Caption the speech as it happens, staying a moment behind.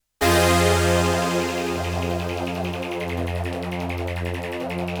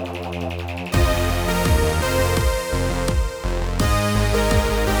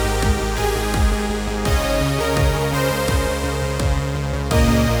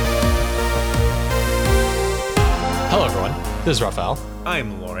This is Raphael.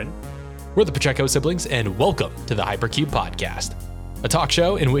 I'm Lauren. We're the Pacheco siblings, and welcome to the Hypercube Podcast, a talk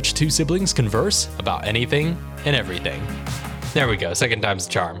show in which two siblings converse about anything and everything. There we go, second time's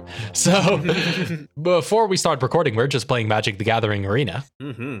the charm. So, before we start recording, we're just playing Magic the Gathering Arena.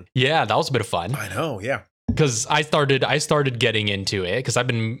 Mm-hmm. Yeah, that was a bit of fun. I know, yeah. Because I started getting into it, because I've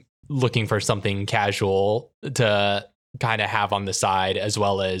been looking for something casual to kind of have on the side, as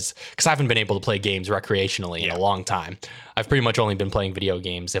well as because I haven't been able to play games recreationally in a long time. I've pretty much only been playing video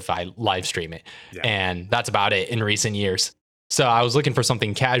games if I live stream it, and that's about it in recent years. So I was looking for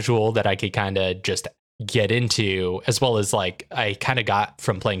something casual that I could kind of just get into, as well as like I kind of got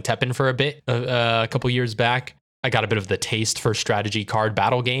from playing Teppen for a bit a couple years back. I got a bit of the taste for strategy card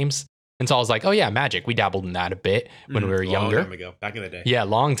battle games. And so I was like, oh yeah, Magic. We dabbled in that a bit when we were younger. Long time ago, back in the day. Yeah,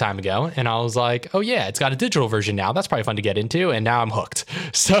 long time ago. And I was like, oh yeah, it's got a digital version now. That's probably fun to get into. And now I'm hooked.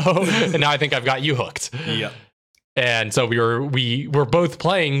 So, and now I think I've got you hooked. Yep. And so we were both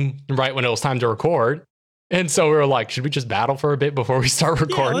playing right when it was time to record. And so we were like, should we just battle for a bit before we start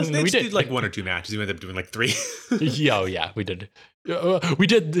recording? Yeah, we did like one or two matches. We ended up doing like three. Oh yeah, we did. We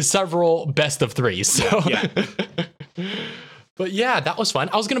did several best of threes. So. Yeah. But yeah, that was fun.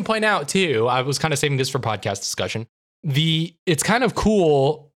 I was going to point out too, I was kind of saving this for podcast discussion. It's kind of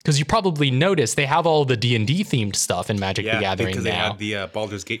cool because you probably noticed they have all the D&D themed stuff in Magic the Gathering because they now. had the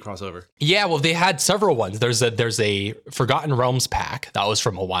Baldur's Gate crossover. Yeah, well, they had several ones. There's a Forgotten Realms pack that was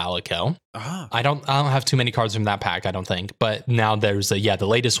from a while ago. I don't have too many cards from that pack, I don't think. But now there's the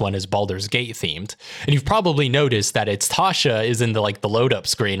latest one is Baldur's Gate themed, and you've probably noticed that it's Tasha is in the load up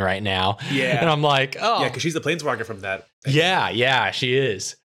screen right now. Yeah, and I'm like, oh, yeah, because she's the planeswalker from that. Yeah, she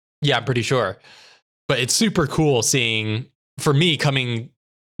is. Yeah, I'm pretty sure. But it's super cool seeing, for me, coming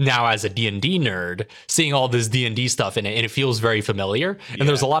now as a D&D nerd, seeing all this D&D stuff in it, and it feels very familiar. And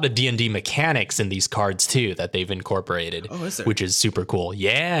there's a lot of D&D mechanics in these cards too that they've incorporated. Oh, is there? Which is super cool.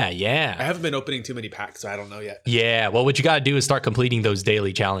 Yeah. I haven't been opening too many packs, so I don't know yet. Yeah, well, what you got to do is start completing those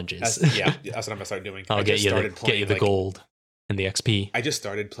daily challenges. That's what I'm gonna start doing. I'll get you the gold and the XP. I just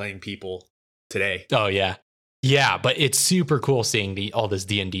started playing people today. Oh yeah. Yeah, but it's super cool seeing all this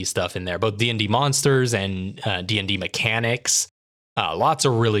D&D stuff in there, both D&D monsters and D&D mechanics. Lots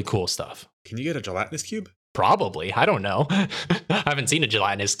of really cool stuff. Can you get a gelatinous cube? Probably. I don't know. I haven't seen a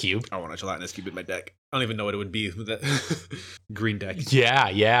gelatinous cube. I want a gelatinous cube in my deck. I don't even know what it would be with that green deck.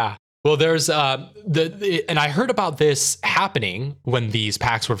 Yeah. Well, there's and I heard about this happening when these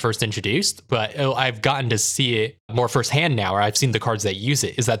packs were first introduced, but I've gotten to see it more firsthand now, or I've seen the cards that use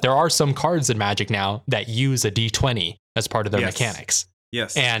it, is that there are some cards in Magic now that use a D20 as part of their mechanics.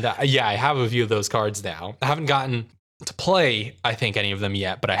 Yes. And I have a few of those cards now. I haven't gotten to play, I think, any of them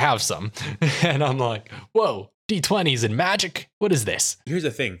yet, but I have some. And I'm like, whoa, D20s in Magic? What is this? Here's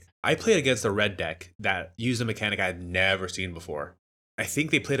the thing. I played against a red deck that used a mechanic I had never seen before. I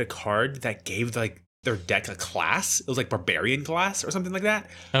think they played a card that gave their deck a class. It was like Barbarian class or something like that.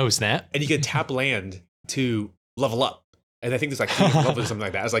 Oh, snap. And you could tap land to level up. And I think there's like 3 levels or something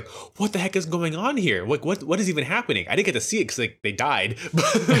like that. I was like, what the heck is going on here? What is even happening? I didn't get to see it because they died.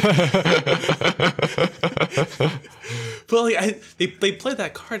 But they played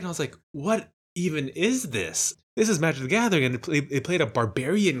that card and I was like, what even is this? This is Magic the Gathering, and they played a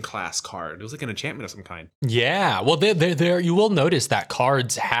Barbarian class card. It was like an enchantment of some kind. Yeah, well, there you will notice that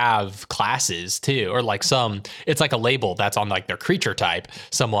cards have classes too, or like some. It's like a label that's on like their creature type.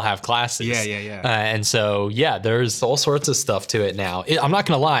 Some will have classes. Yeah. And so there's all sorts of stuff to it now. I'm not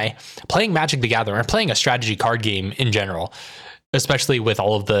gonna lie, playing Magic the Gathering, or playing a strategy card game in general, especially with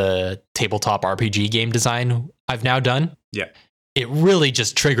all of the tabletop RPG game design I've now done. Yeah. It really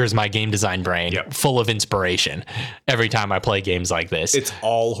just triggers my game design brain full of inspiration every time I play games like this. It's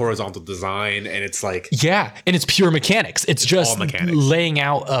all horizontal design, and it's like... Yeah, and it's pure mechanics. It's just laying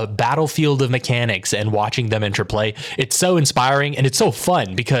out a battlefield of mechanics and watching them interplay. It's so inspiring, and it's so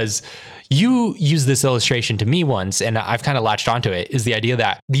fun because you used this illustration to me once, and I've kind of latched onto it, is the idea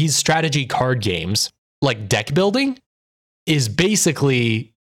that these strategy card games, like deck building, is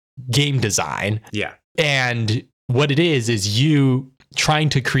basically game design. Yeah. And what it is you trying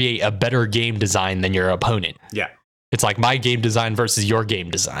to create a better game design than your opponent. Yeah. It's like my game design versus your game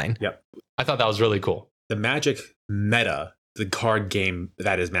design. Yep. I thought that was really cool. The Magic meta, the card game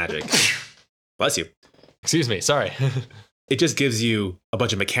that is Magic. Bless you. Excuse me. Sorry. It just gives you a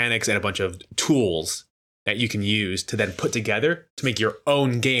bunch of mechanics and a bunch of tools that you can use to then put together to make your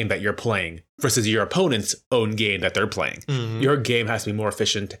own game that you're playing versus your opponent's own game that they're playing. Mm-hmm. Your game has to be more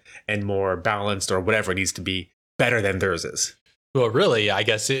efficient and more balanced, or whatever it needs to be, better than theirs is. Well, really, I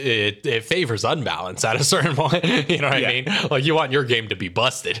guess it favors unbalance at a certain point. You know what I mean? Like, you want your game to be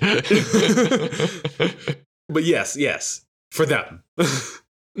busted. But yes. for them.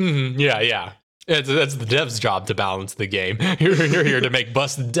 Yeah. It's the dev's job to balance the game. You're here to make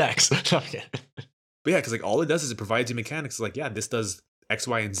busted decks. But yeah, because like all it does is it provides you mechanics. Like, yeah, this does X,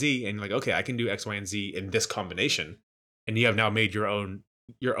 Y, and Z, and you're like, okay, I can do X, Y, and Z in this combination, and you have now made your own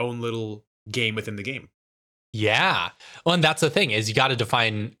little game within the game. Yeah. Well, and that's the thing is you got to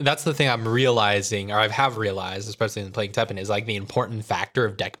define. That's the thing I'm realizing, or I have realized, especially in playing Teppen, is like the important factor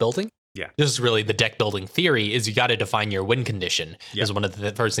of deck building. Yeah. This is really the deck building theory is you got to define your win condition Yeah. is one of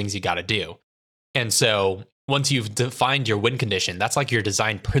the first things you got to do. And so once you've defined your win condition, that's like your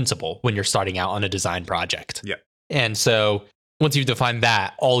design principle when you're starting out on a design project. Yeah. And so once you've defined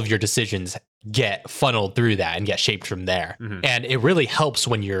that, all of your decisions get funneled through that and get shaped from there. Mhm. And it really helps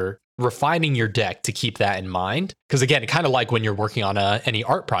when you're refining your deck to keep that in mind. Because again, kind of like when you're working on any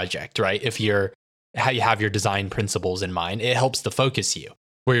art project, right? If you have your design principles in mind, it helps to focus you.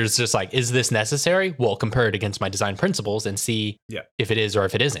 Where it's just like, is this necessary? Well, compare it against my design principles and see if it is or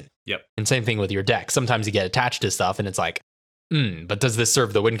if it isn't. Yep. And same thing with your deck. Sometimes you get attached to stuff and it's like, but does this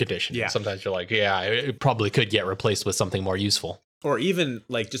serve the win condition? Yeah. And sometimes you're like, yeah, it probably could get replaced with something more useful. Or even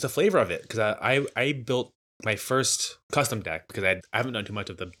like just a flavor of it. Because I built my first custom deck because I haven't done too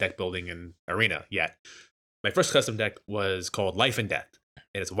much of the deck building in Arena yet. My first custom deck was called Life and Death,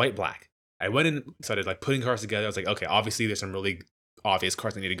 and it's white-black. I went and started like putting cards together. I was like, okay, obviously there's some really obvious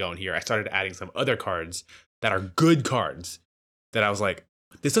cards that need to go in here. I started adding some other cards that are good cards that I was like,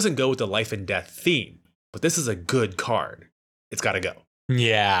 this doesn't go with the Life and Death theme, but this is a good card. It's got to go.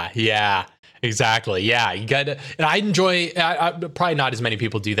 Yeah, exactly. Yeah, you got to, and I enjoy, I probably not as many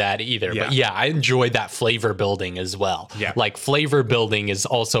people do that either, but yeah, I enjoy that flavor building as well. Yeah. Like flavor building is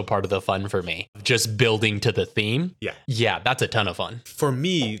also part of the fun for me. Just building to the theme. Yeah, that's a ton of fun. For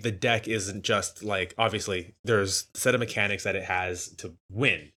me, the deck isn't just like, obviously there's a set of mechanics that it has to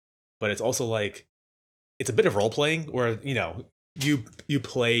win, but it's also like, it's a bit of role playing where, you know, you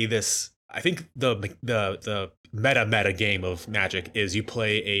play this. I think the meta game of Magic is you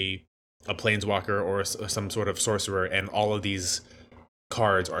play a planeswalker or some sort of sorcerer, and all of these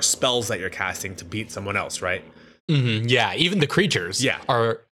cards are spells that you're casting to beat someone else, right? Mm-hmm. Yeah, even the creatures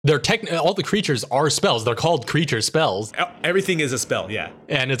all the creatures are spells. They're called creature spells. Everything is a spell, yeah.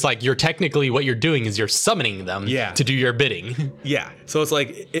 And it's like what you're doing is you're summoning them to do your bidding. Yeah. So it's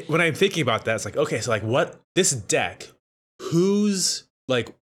like when I'm thinking about that, it's like, okay, so like this deck, whose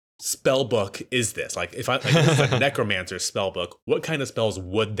like spell book is this? Like if this is like Necromancer's spell book, what kind of spells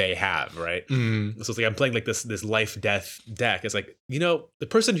would they have, right? So it's like I'm playing like this life death deck. It's like, you know, the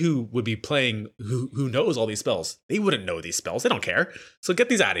person who would be playing who knows all these spells, they wouldn't know these spells. They don't care. So get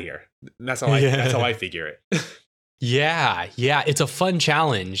these out of here. And that's how I figure it. Yeah, it's a fun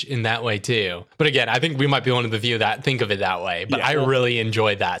challenge in that way too. But again, I think we might be one of the few that think of it that way. But I really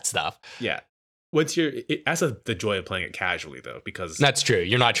enjoy that stuff. Yeah. The joy of playing it casually though, because that's true.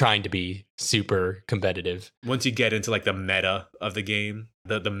 You're not trying to be super competitive. Once you get into like the meta of the game,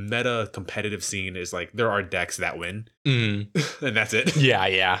 the meta competitive scene is like there are decks that win, and that's it.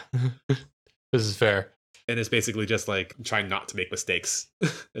 Yeah. This is fair. And it's basically just like trying not to make mistakes.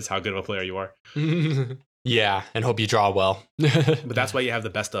 That's how good of a player you are. Yeah, and hope you draw well. But that's why you have the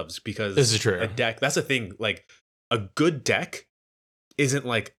best ofs, because this is true. A deck. That's the thing. Like a good deck isn't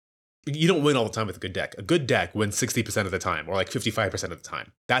like. You don't win all the time with a good deck. A good deck wins 60% of the time, or like 55% of the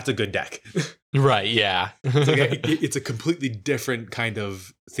time. That's a good deck. Right, yeah. It's a completely different kind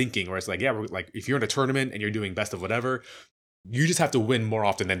of thinking where it's like, yeah, like if you're in a tournament and you're doing best of whatever, you just have to win more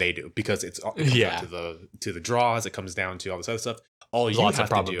often than they do, because it comes down to the draws, it comes down to all this other stuff. Lots of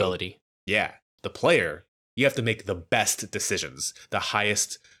probability. The player, you have to make the best decisions, the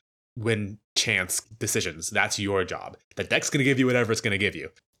highest win chance decisions. That's your job. The deck's going to give you whatever it's going to give you.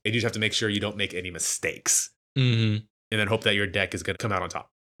 And you just have to make sure you don't make any mistakes. And then hope that your deck is going to come out on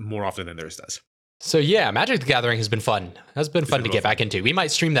top more often than theirs does. So yeah, Magic the Gathering has been fun. It's been fun to get back into. We might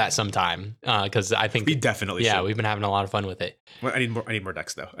stream that sometime because I think we definitely should. We've been having a lot of fun with it. Well, I need more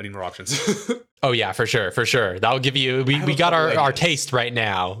decks though. I need more options. Oh yeah, for sure. That'll give you. We got our taste right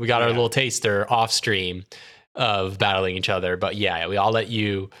now. We got our little taster off stream of battling each other. But yeah, I'll let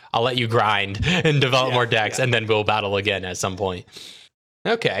you grind and develop more decks, and then we'll battle again at some point.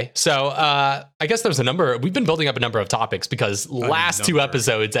 Okay, so I guess we've been building up a number of topics because last two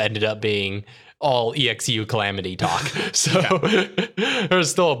episodes ended up being all EXU Calamity talk. So there's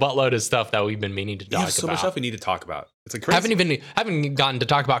still a buttload of stuff that we've been meaning to talk about. So much stuff we need to talk about. It's like crazy. Haven't gotten to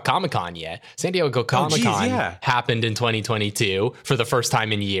talk about Comic-Con yet. San Diego Comic-Con happened in 2022 for the first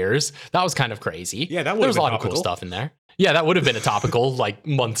time in years. That was kind of crazy. Yeah, there was a lot of cool stuff in there. Yeah, that would have been a topical like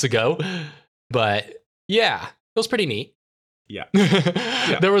months ago. But yeah, it was pretty neat. Yeah.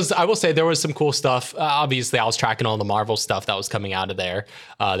 I will say there was some cool stuff. Obviously, I was tracking all the Marvel stuff that was coming out of there.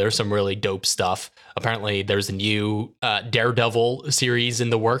 There was some really dope stuff. Apparently, there's a new Daredevil series in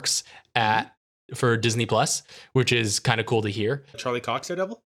the works for Disney Plus, which is kind of cool to hear. Charlie Cox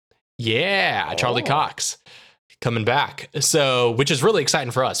Daredevil? Yeah, Charlie Cox coming back. So, which is really exciting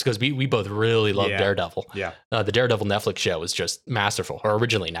for us because we both really love Daredevil. Yeah. The Daredevil Netflix show was just masterful, or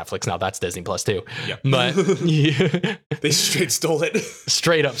originally Netflix. Now that's Disney Plus too. Yeah. But they straight stole it.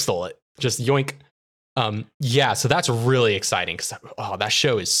 Straight up stole it. Just yoink. Yeah, so that's really exciting because that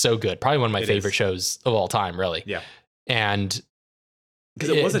show is so good. Probably one of my favorite shows of all time, really. Yeah. And because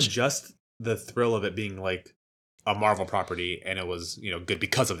it wasn't just the thrill of it being like a Marvel property and it was, good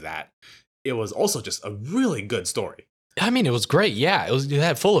because of that. It was also just a really good story. I mean, it was great. Yeah, it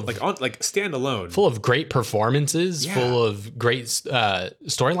had full of standalone, full of great performances, full of great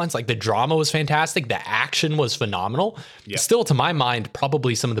storylines. Like the drama was fantastic. The action was phenomenal. Yeah. Still, to my mind,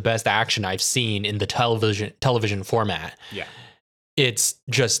 probably some of the best action I've seen in the television format. Yeah, it's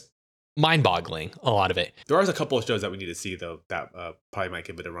just mind-boggling. A lot of it. There are a couple of shows that we need to see though that probably might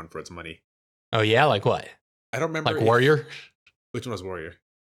give it a run for its money. Oh yeah, like what? I don't remember. Like Warrior. Which one was Warrior?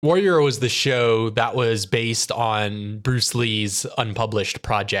 Warrior was the show that was based on Bruce Lee's unpublished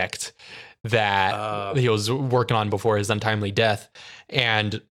project that he was working on before his untimely death.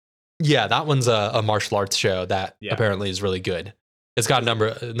 And yeah, that one's a martial arts show that apparently is really good. It's got a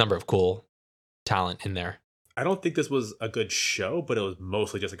number of cool talent in there. I don't think this was a good show, but it was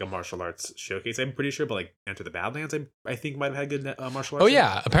mostly just like a martial arts showcase. I'm pretty sure, but like Enter the Badlands, I think might have had good martial arts. Oh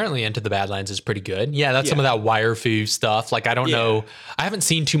yeah, apparently Enter the Badlands is pretty good. Yeah, that's some of that wire fu stuff. Like I don't know, I haven't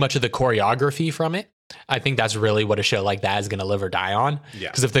seen too much of the choreography from it. I think that's really what a show like that is going to live or die on. Yeah,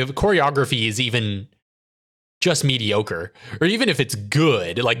 because if the choreography is even just mediocre, or even if it's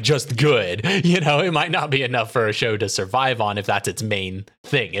good, like just good, it might not be enough for a show to survive on if that's its main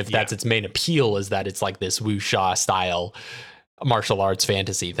thing. If that's its main appeal is that it's like this wuxia style martial arts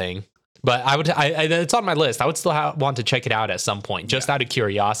fantasy thing. But it's on my list. I would still want to check it out at some point, just out of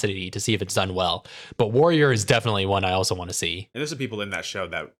curiosity to see if it's done well. But Warrior is definitely one I also want to see. And there's some people in that show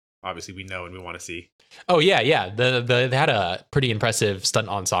that obviously we know and we want to see. Oh yeah. They had a pretty impressive stunt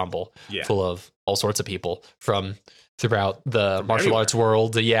ensemble full of all sorts of people from throughout the martial arts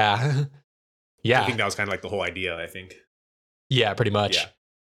world. Yeah. I think that was kind of like the whole idea, I think. Yeah, pretty much. Yeah.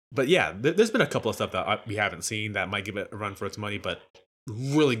 But yeah, there's been a couple of stuff that we haven't seen that might give it a run for its money, but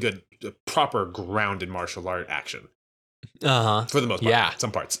really good, proper grounded martial art action. For the most part. Yeah.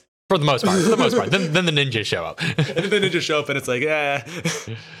 Some parts. For the most part. Then the ninjas show up. And then the ninjas show up and it's like,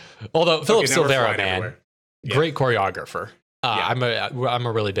 Although Philip Silvera, man, great choreographer. I'm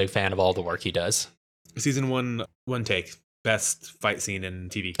a really big fan of all the work he does. Season one take, best fight scene in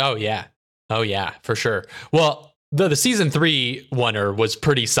TV. Oh yeah, for sure. Well, the season 3 oneer was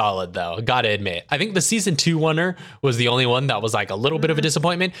pretty solid though. Gotta admit, I think the season 2 oneer was the only one that was like a little bit of a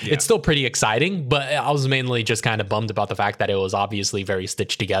disappointment. Yeah. It's still pretty exciting, but I was mainly just kind of bummed about the fact that it was obviously very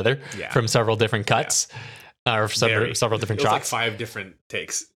stitched together from several different cuts or several different shots. Like 5 different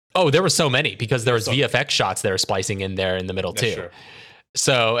takes. Oh, there were so many because there was VFX shots they were splicing in there in the middle too. True.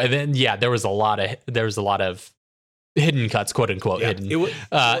 So, and then there was a lot of hidden cuts, quote unquote hidden.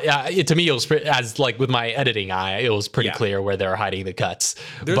 To me, it was as like with my editing eye, it was pretty clear where they were hiding the cuts.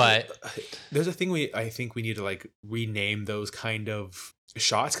 There's a thing I think we need to like rename those kind of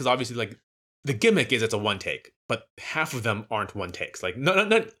shots because obviously like the gimmick is it's a one take, but half of them aren't one takes. Like not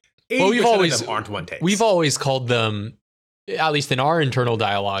 80% of them aren't one takes. We've always called them, at least in our internal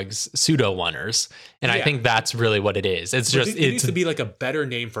dialogues, pseudo oneers, and I think that's really what it is. It needs to be like a better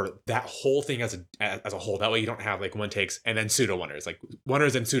name for that whole thing as a whole. That way you don't have like one takes and then pseudo oneers, like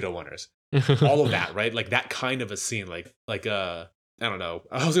oneers and pseudo oneers, all of that, right? Like that kind of a scene, like I don't know.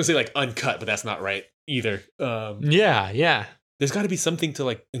 I was gonna say like uncut, but that's not right either. Yeah. There's got to be something to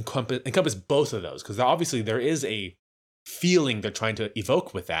like encompass both of those because obviously there is a feeling they're trying to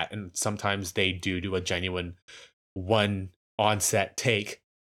evoke with that, and sometimes they do a genuine one on-set take,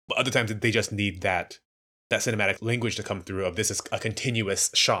 but other times they just need that cinematic language to come through of this is a continuous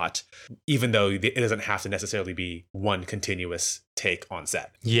shot, even though it doesn't have to necessarily be one continuous take on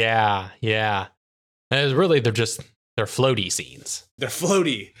set. Yeah. And really, they're floaty scenes. They're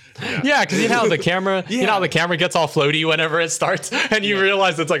floaty. Yeah, because how the camera, how the camera gets all floaty whenever it starts, and you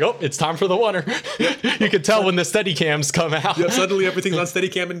realize it's like, oh, it's time for the oneer. You can tell when the steady cams come out. Yeah, suddenly everything's on steady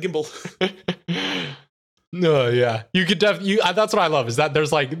cam and gimbal. No, yeah, you could that's what I love is that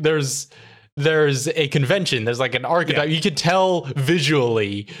there's there's a convention. There's like an archetype. You can tell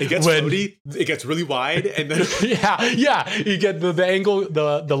visually. It gets floaty. It gets really wide, and then yeah. You get the angle.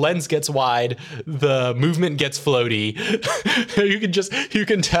 The lens gets wide. The movement gets floaty. you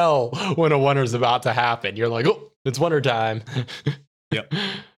can tell when a wonder is about to happen. You're like, oh, it's wonder time. Yep.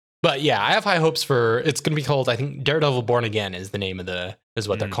 But yeah, I have high hopes for. It's going to be called. I think Daredevil Born Again is the name of is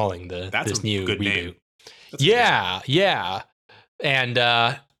what they're calling this new good reboot. Name. Yeah.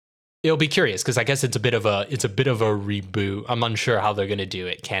 And it'll be curious because I guess it's a bit of a reboot. I'm unsure how they're going to do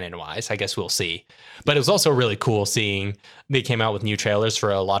it canon wise. I guess we'll see. But it was also really cool seeing they came out with new trailers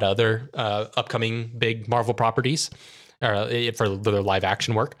for a lot of other upcoming big Marvel properties for their live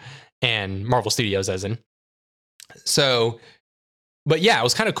action work and Marvel Studios as in. So, but yeah, it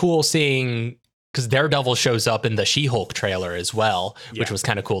was kind of cool seeing. Because Daredevil shows up in the She-Hulk trailer as well, which was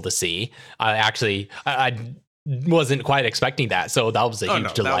kind of cool to see. I wasn't quite expecting that, so that was a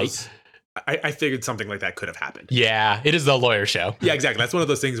huge delight. I figured something like that could have happened. Yeah, it is the lawyer show. Yeah, exactly. That's one of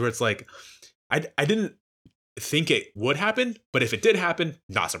those things where it's like, I didn't think it would happen, but if it did happen,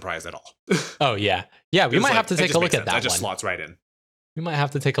 not surprised at all. Oh, yeah. Yeah, we might have to take a look at that one. That just slots right in. We might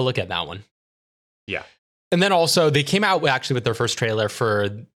have to take a look at that one. Yeah. And then also they came out actually with their first trailer for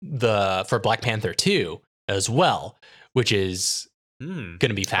Black Panther 2 as well, which is going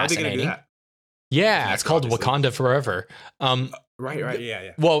to be fascinating. How are they going to do that? Yeah, it's called Wakanda Forever. Right.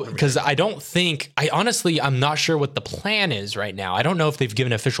 Yeah. Well, because I'm not sure what the plan is right now. I don't know if they've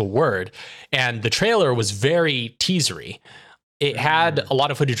given official word. And the trailer was very teasery. It had a lot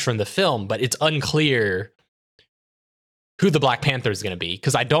of footage from the film, but it's unclear who the Black Panther is going to be.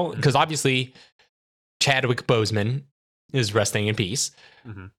 Because obviously Chadwick Boseman is resting in peace.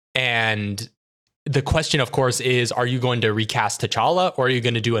 Mm-hmm. And the question, of course, is, are you going to recast T'Challa or are you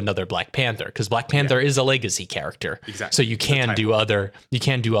going to do another Black Panther? Because Black Panther is a legacy character. Exactly. So you can do other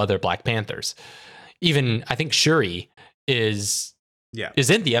Black Panthers. Even I think Shuri is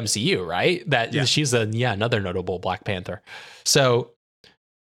in the MCU, right? She's another notable Black Panther. So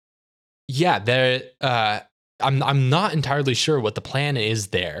I'm not entirely sure what the plan is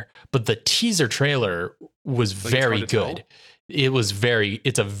there, but the teaser trailer was very good.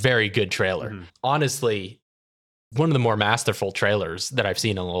 It's a very good trailer. Mm-hmm. Honestly, one of the more masterful trailers that I've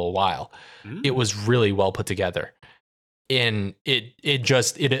seen in a little while. It was really well put together. And it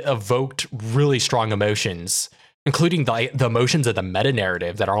evoked really strong emotions, including the emotions of the meta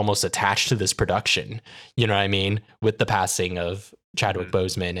narrative that are almost attached to this production. You know what I mean? With the passing of Chadwick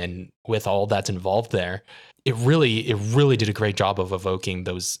Boseman and with all that's involved there. It really did a great job of evoking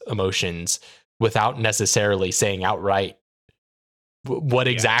those emotions without necessarily saying outright what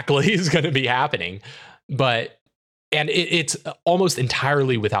exactly is going to be happening. And it's almost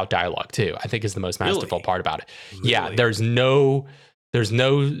entirely without dialogue too, I think is the most masterful part about it. Really? Yeah, there's no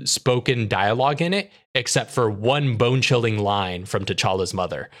spoken dialogue in it except for one bone-chilling line from T'Challa's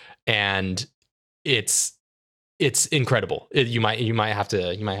mother. And it's incredible. You might have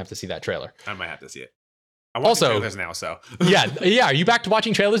to see that trailer. I might have to see it. I'm watching trailers now, so. yeah. Are you back to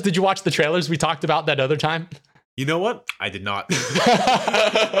watching trailers? Did you watch the trailers we talked about that other time? You know what? I did not.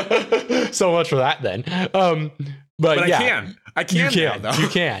 So much for that then. But I can. You can. Now, you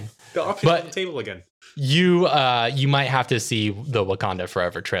can. The option on the table again. You might have to see the Wakanda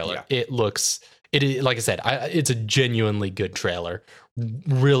Forever trailer. Yeah. It is, like I said, it's a genuinely good trailer,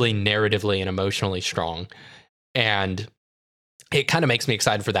 really narratively and emotionally strong, and it kind of makes me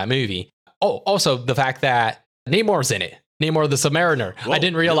excited for that movie. Oh, also the fact that Namor's in it. Namor the Submariner. Whoa, I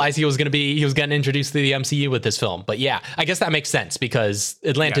didn't realize he was getting introduced to the MCU with this film. But yeah, I guess that makes sense because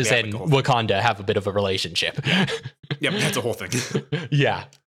Atlantis and Wakanda have a bit of a relationship. Yep, that's a whole thing. Yeah.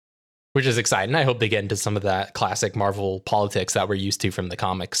 Which is exciting. I hope they get into some of that classic Marvel politics that we're used to from the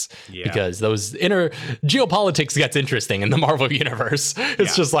comics. Yeah. Because those inner geopolitics gets interesting in the Marvel universe.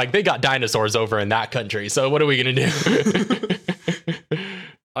 It's just like they got dinosaurs over in that country. So what are we going to do?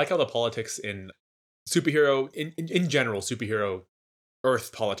 I like how the politics in superhero, in general, superhero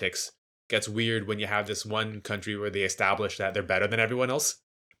Earth politics gets weird when you have this one country where they establish that they're better than everyone else.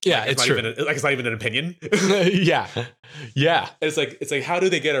 Yeah, it's true. It's not even an opinion. Yeah. It's like, how do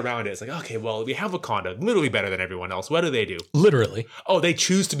they get around it? It's like, okay, well, we have Wakanda, literally better than everyone else. What do? Literally. Oh, they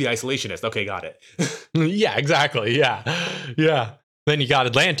choose to be isolationist. Okay, got it. Yeah, exactly. Yeah. Then you got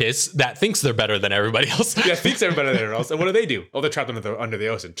Atlantis that thinks they're better than everybody else. Yeah, thinks they're better than everyone else. And what do? Oh, they're trapped under the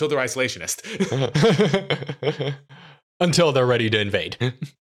ocean. So they're isolationist. Until they're ready to invade.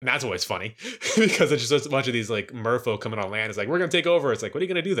 And that's always funny because it's just a bunch of these like merfolk coming on land. It's like, we're going to take over. It's like, what are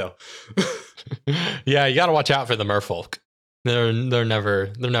you going to do though? Yeah, you got to watch out for the merfolk. They're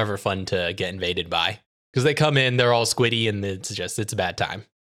never fun to get invaded by because they come in, they're all squiddy and it's a bad time.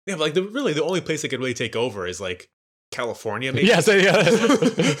 Yeah, but like the only place they could really take over is like California, maybe. Yeah, so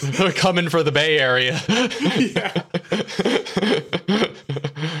they're coming for the Bay Area. Yeah.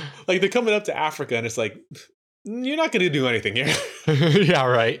 Like they're coming up to Africa, and it's like, you're not going to do anything here. Yeah,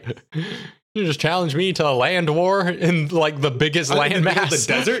 right. You just challenge me to a land war in like the biggest land mass.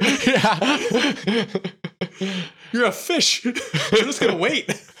 The desert? Yeah. You're a fish. You're just going to wait.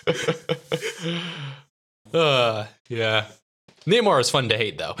 Yeah. Namor is fun to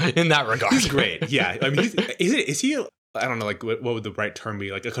hate, though, in that regard. He's great. Yeah. I mean, is he, I don't know, like, what would the right term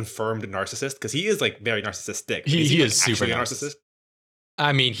be? Like a confirmed narcissist? Because he is, like, very narcissistic. He like, is super a narcissist.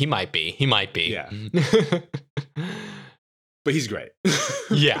 I mean, he might be. Yeah. But he's great.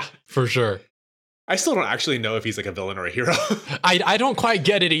 Yeah, for sure. I still don't actually know if he's like a villain or a hero. I don't quite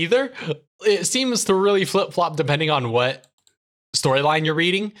get it either. It seems to really flip-flop depending on what storyline you're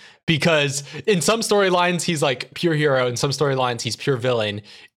reading, because in some storylines he's like pure hero, in some storylines he's pure villain.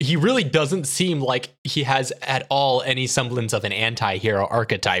 He really doesn't seem like he has at all any semblance of an anti-hero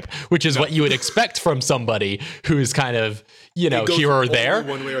archetype, which is what you would expect from somebody who is kind of, you know, here or there.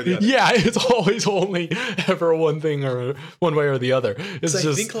 One way or the other. Yeah, it's always only ever one thing or one way or the other. It's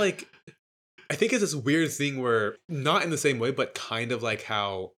so just I think it's this weird thing where, not in the same way, but kind of like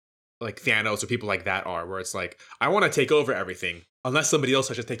how like Thanos or people like that are, where it's like, I want to take over everything unless somebody else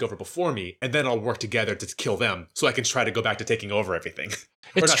has to take over before me, and then I'll work together to kill them so I can try to go back to taking over everything.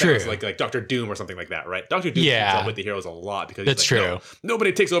 It's or not true. Thanos, like Doctor Doom or something like that, right? Doctor Doom teams up with the heroes a lot because that's he's like, true. No,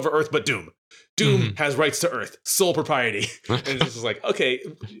 nobody takes over Earth but Doom. Doom has rights to Earth, sole propriety. And it's just like, okay,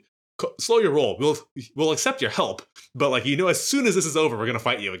 slow your roll. We'll accept your help, but like, you know, as soon as this is over, we're gonna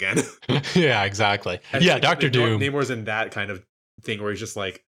fight you again. Yeah, exactly. And yeah, like, Doctor Doom. Namor's in that kind of thing where he's just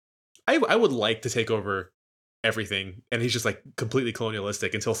like, I would like to take over everything, and he's just like completely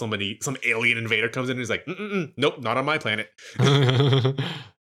colonialistic until some alien invader comes in and he's like, nope, not on my planet.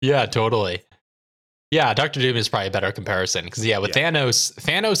 Yeah, totally. Yeah, Doctor Doom is probably a better comparison because with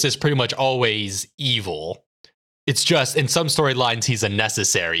Thanos is pretty much always evil. It's just in some storylines he's a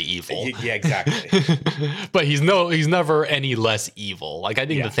necessary evil. Yeah, exactly. But he's never any less evil. Like I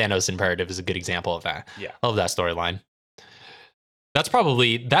think the Thanos imperative is a good example of that. Yeah, I love that storyline. That's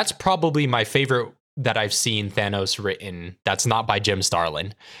probably my favorite that I've seen Thanos written that's not by Jim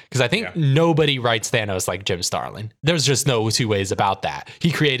Starlin, because I think nobody writes Thanos like Jim Starlin. There's just no two ways about that. He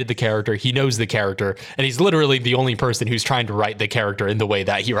created the character, he knows the character, and he's literally the only person who's trying to write the character in the way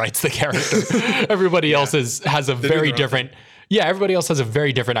that he writes the character. Everybody else has a very different everybody else has a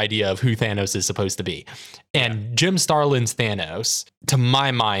very different idea of who Thanos is supposed to be. And Jim Starlin's Thanos, to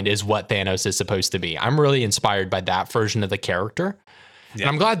my mind, is what Thanos is supposed to be. I'm really inspired by that version of the character. Yeah. And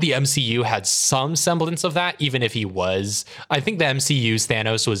I'm glad the MCU had some semblance of that, even if he was. I think the MCU's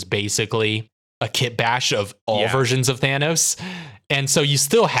Thanos was basically a kit bash of all versions of Thanos. And so you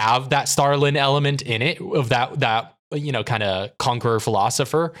still have that Starlin element in it of that you know, kind of conqueror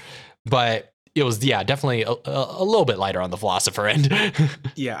philosopher. But it was, definitely a little bit lighter on the philosopher end.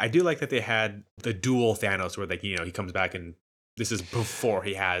 Yeah, I do like that they had the dual Thanos where, like, you know, he comes back and this is before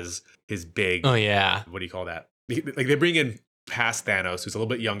he has his big... Oh, yeah. What do you call that? Like, they bring in past Thanos, who's a little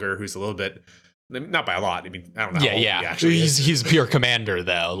bit younger, who's a little bit... Not by a lot. I mean, I don't know. He's pure commander,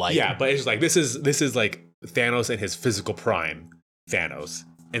 though. Like, yeah, but it's just like, this is like Thanos in his physical prime, Thanos.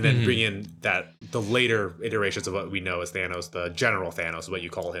 And then bring in the later iterations of what we know as Thanos, the General Thanos, what you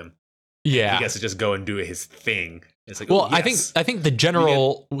call him. Yeah, he gets to just go and do his thing. It's like, well, I think the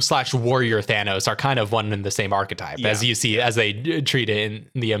general / warrior Thanos are kind of one and the same archetype, as you see as they treat it in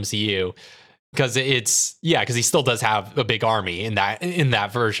the MCU, because because he still does have a big army in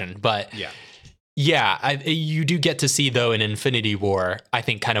that version. But you do get to see, though, in Infinity War, I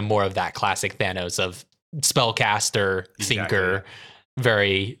think kind of more of that classic Thanos of spellcaster, thinker,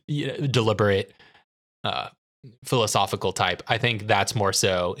 very deliberate. Philosophical type. I think that's more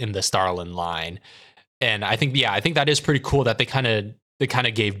so in the Starlin line, and I think that is pretty cool that they kind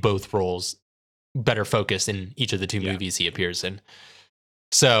of gave both roles better focus in each of the two movies he appears in.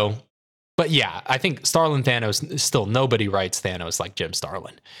 So, but I think Starlin Thanos, still nobody writes Thanos like Jim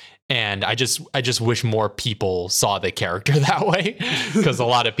Starlin, and I just wish more people saw the character that way, because a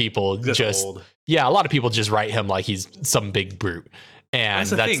lot of people a lot of people just write him like he's some big brute. And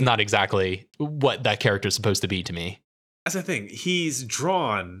that's not exactly what that character is supposed to be to me. That's the thing. He's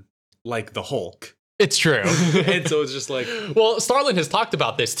drawn like the Hulk. It's true. And so it's just like... Well, Starlin has talked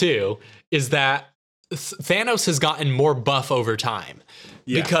about this too, is that Thanos has gotten more buff over time.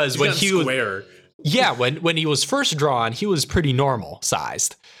 Yeah, because when he was... square. Yeah, when he was first drawn, he was pretty normal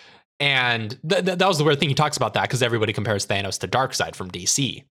sized. And that was the weird thing. He talks about that because everybody compares Thanos to Darkseid from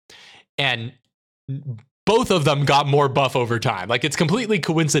DC. both of them got more buff over time. Like, it's completely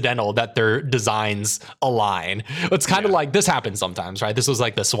coincidental that their designs align. It's kind of like this happens sometimes, right? This was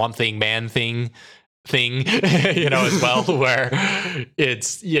like the Swamp Thing Man thing, as well, where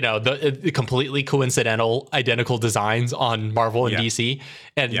it's, the completely coincidental identical designs on Marvel and DC.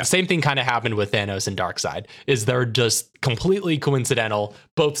 And the same thing kind of happened with Thanos and Darkseid, is they're just completely coincidental.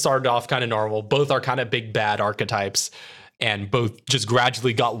 Both started off kind of normal. Both are kind of big bad archetypes, and both just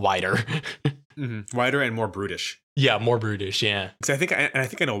gradually got wider. Wider and more brutish. Yeah, more brutish. Yeah. Because I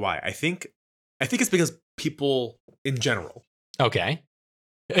think I know why. I think it's because people in general. Okay.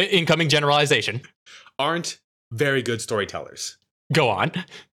 Incoming generalization. Aren't very good storytellers. Go on.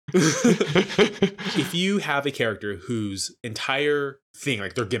 If you have a character whose entire thing,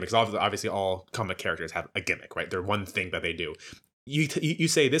 like their gimmicks, obviously all comic characters have a gimmick, right? They're one thing that they do. You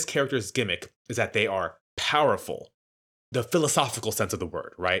say this character's gimmick is that they are powerful, the philosophical sense of the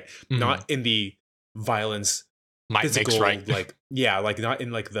word, right? Mm-hmm. Not in the violence, might physical, makes right. like not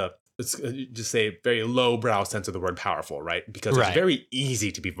in like the, let's just say, very lowbrow sense of the word powerful, right? Because it's very easy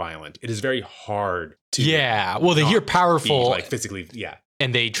to be violent. It is very hard to. Yeah. Well, they hear powerful, like physically. Yeah.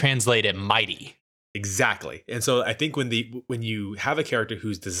 And they translate it mighty. Exactly. And so I think when you have a character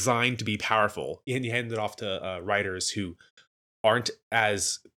who's designed to be powerful and you hand it off to writers who aren't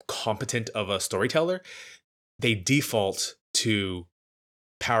as competent of a storyteller, they default to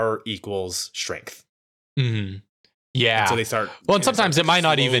power equals strength. Mm-hmm. Yeah. And so they start. Well, and sometimes it might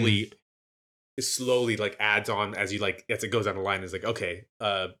not even. Slowly like adds on as it goes down the line. Is like, okay,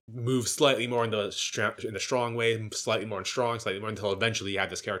 move slightly more in the strong way, slightly more in strong, slightly more, until eventually you have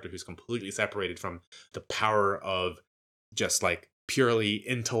this character who's completely separated from the power of just like purely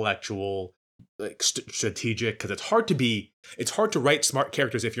intellectual, like strategic. Because it's hard to write smart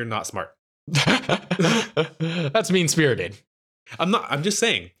characters if you're not smart. That's mean-spirited. I'm just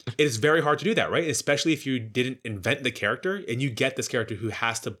saying it is very hard to do that, right? Especially if you didn't invent the character and you get this character who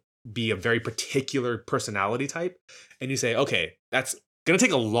has to be a very particular personality type, and you say, okay, that's gonna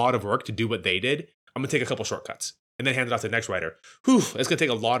take a lot of work to do what they did. I'm gonna take a couple shortcuts, and then hand it off to the next writer. It's gonna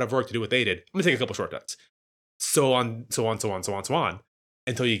take a lot of work to do what they did. I'm gonna take a couple shortcuts. So on,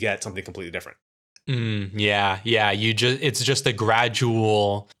 until you get something completely different. Yeah. It's just a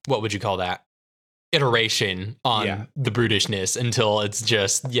gradual, what would you call that? Iteration on the brutishness until it's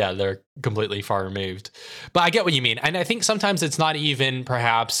just, they're completely far removed. But I get what you mean. And I think sometimes it's not even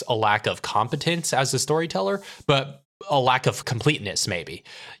perhaps a lack of competence as a storyteller, but a lack of completeness, maybe.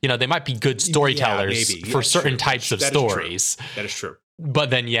 They might be good storytellers for certain types of stories. That is true.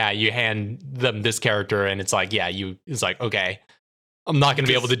 But then, you hand them this character and it's like, it's like, okay, I'm not going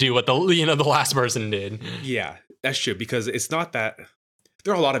to be able to do what the last person did. Yeah, that's true. Because it's not that.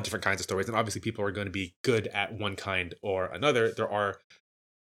 There are a lot of different kinds of stories, and obviously people are going to be good at one kind or another. There are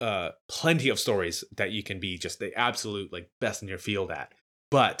plenty of stories that you can be just the absolute like best in your field at.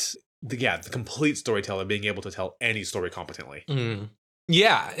 But the complete storyteller being able to tell any story competently.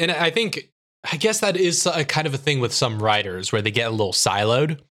 Yeah, and I guess that is a kind of a thing with some writers where they get a little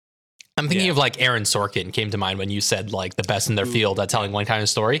siloed. I'm thinking of like Aaron Sorkin came to mind when you said like the best in their field at telling one kind of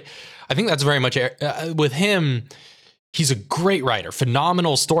story. I think that's very much with him. He's a great writer,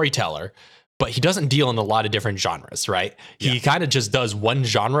 phenomenal storyteller, but he doesn't deal in a lot of different genres, right? Yeah. He kind of just does one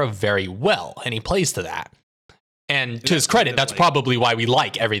genre very well, and he plays to that. And to his credit, that's probably why we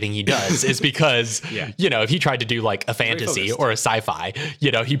like everything he does, is because, if he tried to do like a fantasy or a sci-fi,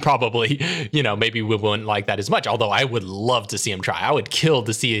 he probably, maybe we wouldn't like that as much. Although I would love to see him try. I would kill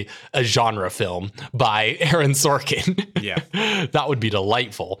to see a genre film by Aaron Sorkin. Yeah. That would be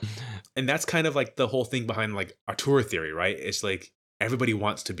delightful. And that's kind of like the whole thing behind like auteur theory, right? It's like everybody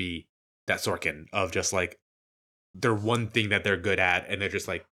wants to be that Sorkin of just like their one thing that they're good at, and they're just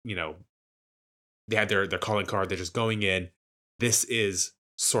like, they had their calling card. They're just going in. This is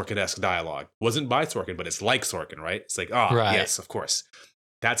Sorkin-esque dialogue. Wasn't by Sorkin, but it's like Sorkin, right? It's like, yes, of course.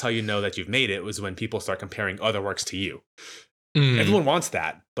 That's how you know that you've made it, was when people start comparing other works to you. Everyone wants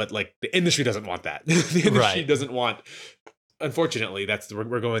that, but like the industry doesn't want that. The industry doesn't want. Unfortunately,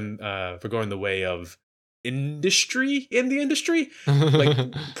 we're going the way of industry in the industry, like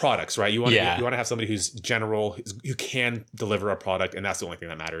products, right? You want to have somebody who's general, who can deliver a product, and that's the only thing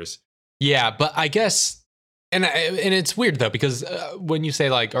that matters. Yeah, but I guess, and it's weird though, because when you say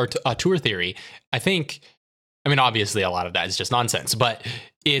like auteur theory, obviously a lot of that is just nonsense, but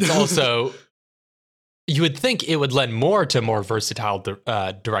it's also. You would think it would lend more to more versatile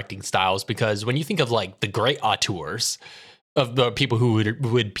directing styles, because when you think of like the great auteurs, of the people who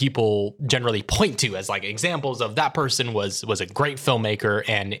would people generally point to as like examples of that person was a great filmmaker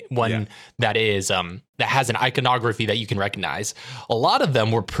and one that is that has an iconography that you can recognize. A lot of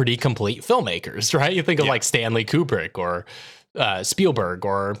them were pretty complete filmmakers, right? You think of like Stanley Kubrick or Spielberg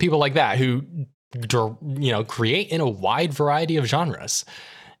or people like that who create in a wide variety of genres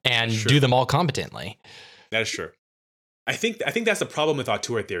and do them all competently. That is true. I think that's the problem with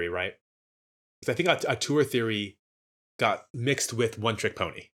auteur theory, right? Because I think auteur theory got mixed with One Trick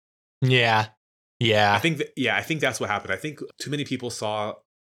Pony. Yeah. I think that's what happened. I think too many people saw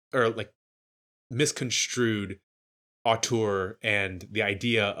or like misconstrued auteur and the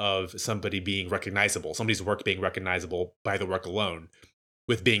idea of somebody being recognizable, somebody's work being recognizable by the work alone,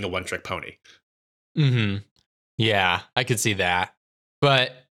 with being a One Trick Pony. Yeah, I could see that.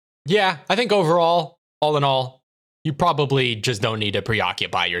 But yeah, I think overall, all in all, you probably just don't need to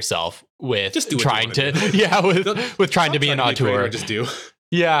preoccupy yourself with trying to with trying to be an auteur. Just do.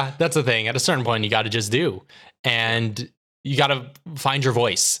 Yeah, that's the thing. At a certain point, you got to just do, and you got to find your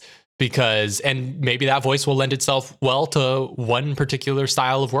voice and maybe that voice will lend itself well to one particular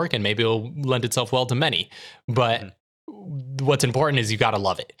style of work, and maybe it'll lend itself well to many. But what's important is you got to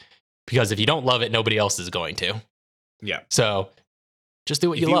love it, because if you don't love it, nobody else is going to. Yeah. So just do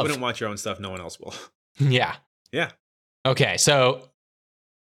what you love. If you wouldn't watch your own stuff, no one else will. Yeah. Yeah. Okay, so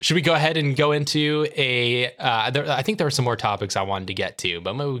should we go ahead and go into I think there are some more topics I wanted to get to,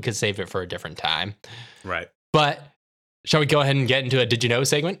 but maybe we could save it for a different time. Right. But shall we go ahead and get into a Did You Know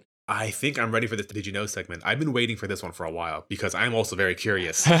segment? I think I'm ready for this Did You Know segment. I've been waiting for this one for a while because I'm also very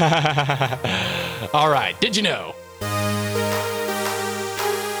curious. All right, Did You Know?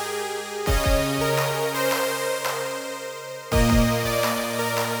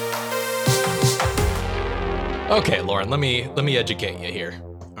 Okay, Lauren, let me educate you here.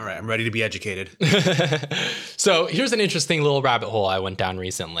 All right, I'm ready to be educated. So here's an interesting little rabbit hole I went down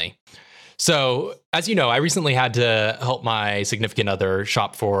recently. So as you know, I recently had to help my significant other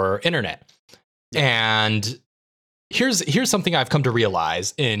shop for internet. And here's something I've come to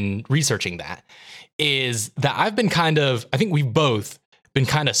realize in researching that, is that I think we've both been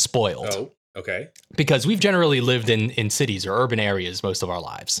kind of spoiled. Oh, okay. Because we've generally lived in cities or urban areas most of our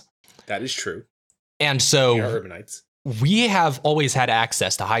lives. That is true. And so we are urbanites. We have always had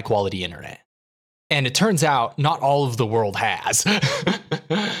access to high quality internet. And it turns out not all of the world has.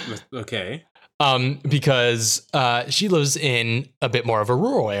 Okay. Because she lives in a bit more of a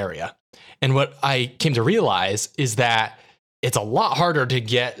rural area. And what I came to realize is that it's a lot harder to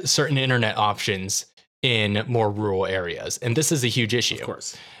get certain internet options in more rural areas. And this is a huge issue. Of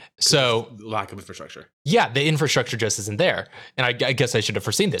course. So lack of infrastructure. Yeah, the infrastructure just isn't there. And I guess I should have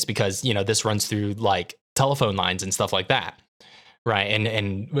foreseen this because, this runs through like telephone lines and stuff like that. Right.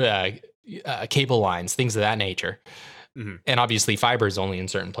 And cable lines, things of that nature. Mm-hmm. And obviously fiber is only in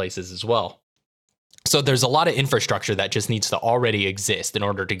certain places as well. So there's a lot of infrastructure that just needs to already exist in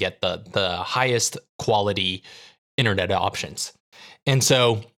order to get the highest quality internet options. And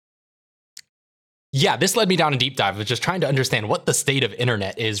so, yeah, this led me down a deep dive of just trying to understand what the state of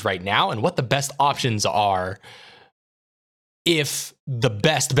internet is right now and what the best options are if the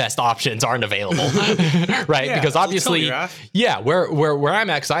best options aren't available, right? Yeah, because obviously, where I'm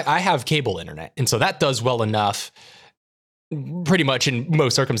at, 'cause I have cable internet. And so that does well enough pretty much in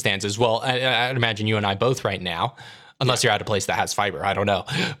most circumstances. Well, I'd imagine you and I both right now, unless you're at a place that has fiber. I don't know.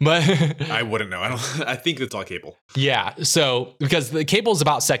 But I wouldn't know. I think it's all cable. Yeah. So because the cable is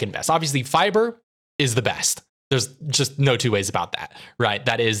about second best. Obviously, fiber is the best. There's just no two ways about that, right?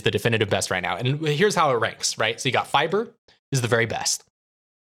 That is the definitive best right now. And here's how it ranks, right? So you got fiber is the very best.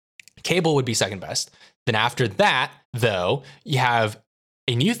 Cable would be second best. Then after that, though, you have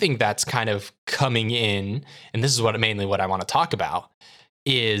a new thing that's kind of coming in, and this is mainly what I want to talk about,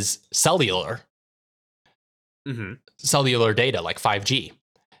 is cellular. Mm-hmm. Cellular data, like 5G.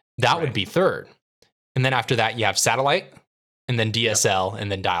 That would be third. And then after that, you have satellite, and then DSL,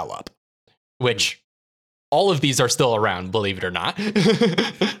 and then dial-up, which all of these are still around, believe it or not.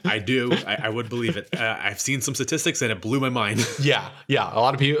 I do. I would believe it. I've seen some statistics, and it blew my mind. Yeah. A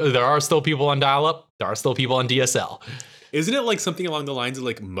lot of people, there are still people on dial-up. There are still people on DSL. Isn't it like something along the lines of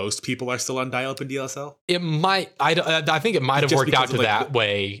like most people are still on dial-up and DSL? It might. I think it might have worked out to that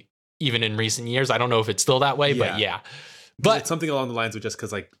way even in recent years. I don't know if it's still that way, but yeah. But it's something along the lines of just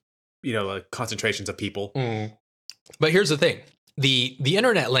because like concentrations of people. Mm. But here's the thing. The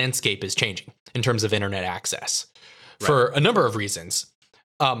internet landscape is changing in terms of internet access for a number of reasons.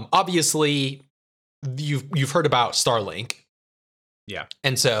 Obviously, you've heard about Starlink. Yeah.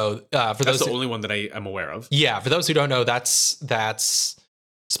 And so that's the only one that I am aware of. Yeah. For those who don't know, that's SpaceX.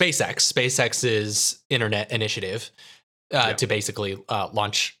 SpaceX's internet initiative. to basically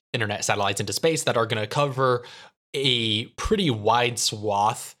launch internet satellites into space that are going to cover a pretty wide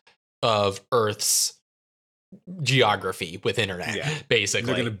swath of Earth's geography with internet, basically.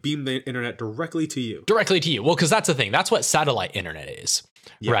 They're going to beam the internet directly to you. Well, because that's the thing. That's what satellite internet is,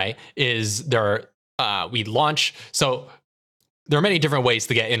 right? Is we launch. So there are many different ways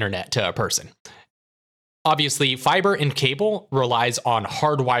to get internet to a person. Obviously, fiber and cable relies on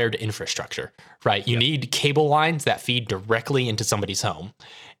hardwired infrastructure, right? You need cable lines that feed directly into somebody's home.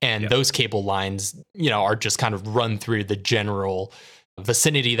 And those cable lines, are just kind of run through the general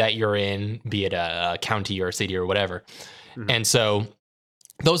vicinity that you're in, be it a county or a city or whatever. And so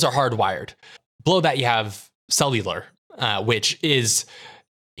those are hardwired. Below that, you have cellular, which is,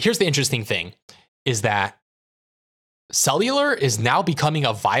 here's the interesting thing, is that cellular is now becoming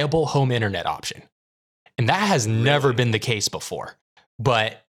a viable home internet option. And that has never been the case before.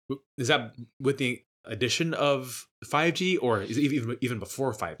 But is that with the addition of 5G, or is it even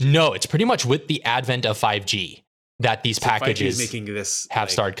before 5G? No, it's pretty much with the advent of 5G that these packages making this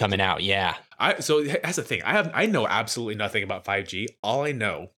have started coming out. Yeah. So that's the thing. I know absolutely nothing about 5G. All I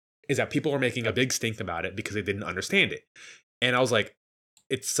know is that people were making a big stink about it because they didn't understand it. And I was like,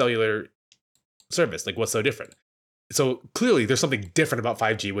 it's cellular service. Like, what's so different? So clearly there's something different about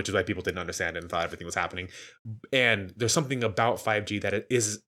 5G, which is why people didn't understand it and thought everything was happening. And there's something about 5G that it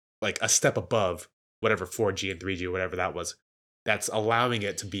is like a step above whatever 4G and 3G or whatever that was, that's allowing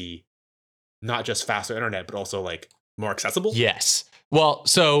it to be not just faster internet, but also like more accessible. Yes. Well,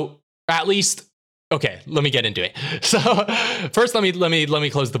 so at least, okay, let me get into it. So first, let me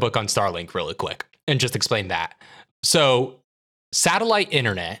close the book on Starlink really quick and just explain that. So satellite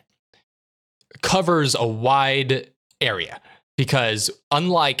internet covers a wide area because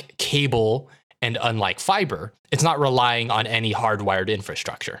unlike cable and unlike fiber, it's not relying on any hardwired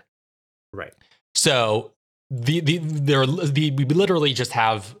infrastructure. Right. So we literally just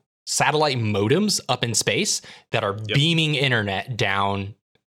have satellite modems up in space that are beaming internet down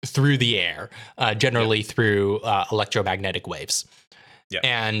through the air, generally through electromagnetic waves. Yeah.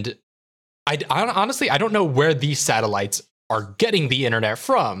 And I honestly, I don't know where these satellites are getting the internet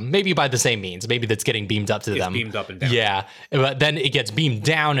from. Maybe by the same means. Maybe that's getting beamed up to them. Beamed up and down. Yeah. But then it gets beamed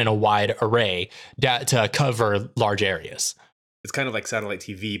down in a wide array to cover large areas. It's kind of like satellite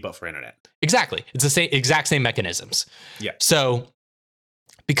TV, but for internet. Exactly. It's the exact same mechanisms. Yeah. So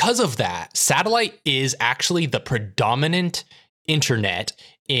because of that, satellite is actually the predominant internet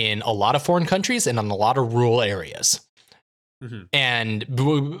in a lot of foreign countries and in a lot of rural areas. Mm-hmm. And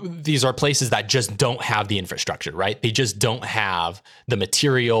these are places that just don't have the infrastructure, right? They just don't have the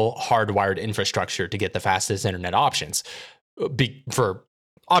material hardwired infrastructure to get the fastest internet options for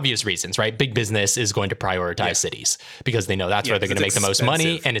obvious reasons, right? Big business is going to prioritize cities because they know that's where they're going to make the most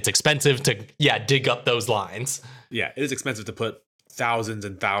money, and it's expensive to dig up those lines. Yeah, it is expensive to put thousands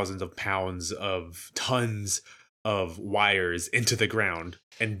and thousands of pounds of tons of wires into the ground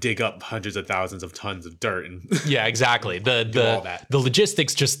and dig up hundreds of thousands of tons of dirt and yeah, exactly. The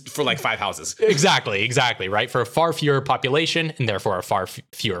logistics just for like 5 houses. Exactly, right? For a far fewer population and therefore a far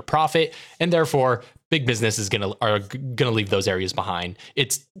fewer profit, and therefore big business are gonna leave those areas behind.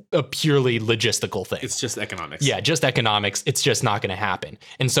 It's a purely logistical thing. It's just economics. Yeah, just economics. It's just not gonna happen.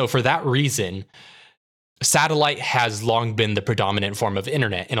 And so for that reason, satellite has long been the predominant form of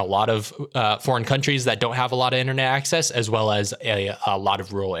internet in a lot of foreign countries that don't have a lot of internet access, as well as a lot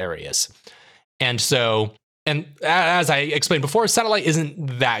of rural areas. And so, and as I explained before, satellite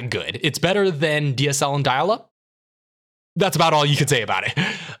isn't that good. It's better than DSL and dial-up. That's about all you could say about it.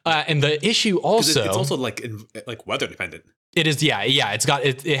 And the issue also, it's also like weather dependent. It is, yeah.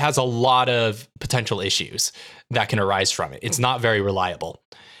 It has a lot of potential issues that can arise from it. It's not very reliable.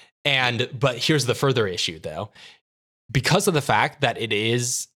 But here's the further issue, though. Because of the fact that it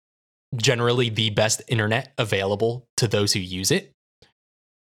is generally the best internet available to those who use it,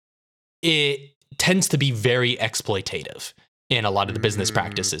 it tends to be very exploitative in a lot of the business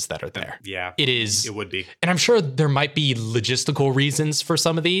practices that are there. Yeah, it is. It would be. And I'm sure there might be logistical reasons for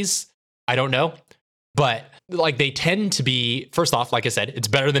some of these. I don't know. But like they tend to be, first off, like I said, it's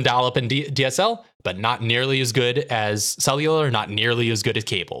better than dial-up and DSL, but not nearly as good as cellular, not nearly as good as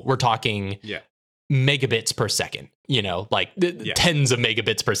cable. We're talking megabits per second, tens of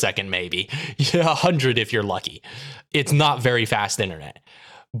megabits per second, maybe 100 if you're lucky. It's not very fast internet,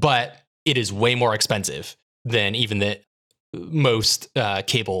 but it is way more expensive than even the most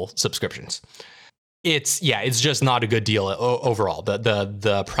cable subscriptions. It's just not a good deal overall.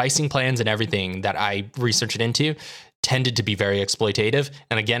 The pricing plans and everything that I researched into tended to be very exploitative.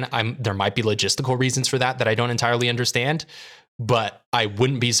 And again, there might be logistical reasons for that I don't entirely understand. but I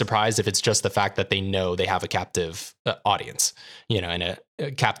wouldn't be surprised if it's just the fact that they know they have a captive audience, and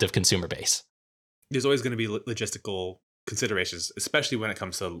a captive consumer base. There's always going to be logistical considerations, especially when it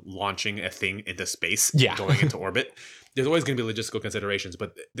comes to launching a thing into space, going into orbit. There's always going to be logistical considerations,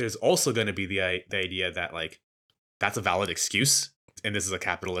 but there's also going to be the idea that like that's a valid excuse, and this is a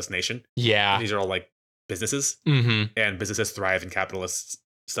capitalist nation. Yeah, and these are all like businesses, and businesses thrive in capitalist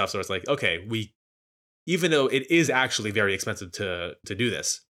stuff. So it's like, okay, even though it is actually very expensive to do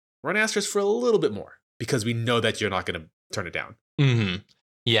this, we're going to ask for a little bit more because we know that you're not going to turn it down.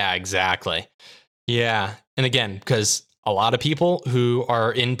 Yeah, exactly. Yeah, and again, because a lot of people who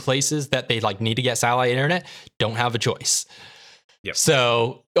are in places that they like need to get satellite internet don't have a choice. Yep.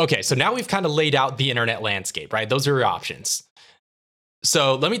 So, okay, so now we've kind of laid out the internet landscape, right? Those are your options.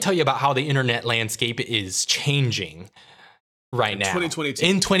 So let me tell you about how the internet landscape is changing right now. 2022.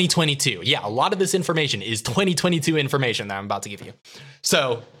 In 2022. Yeah, a lot of this information is 2022 information that I'm about to give you.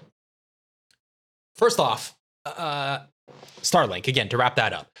 So, first off, Starlink, again, to wrap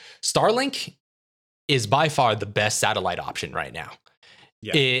that up. Starlink is by far the best satellite option right now.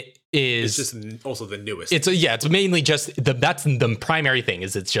 Yeah. It is. It's just also the newest. It's mainly just that's the primary thing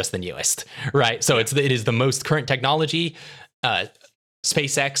is it's just the newest, right? So it is the most current technology.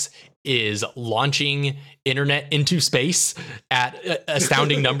 SpaceX is launching internet into space at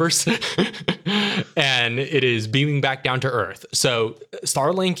astounding numbers, and it is beaming back down to Earth. So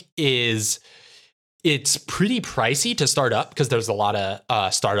Starlink it's pretty pricey to start up because there's a lot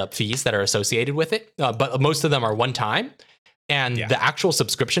of startup fees that are associated with it, but most of them are one time. And the actual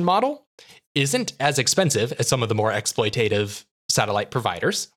subscription model isn't as expensive as some of the more exploitative satellite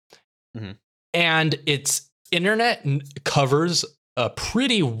providers. And its internet covers a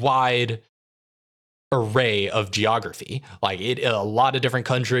pretty wide array of geography, like a lot of different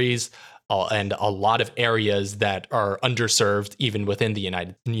countries and a lot of areas that are underserved even within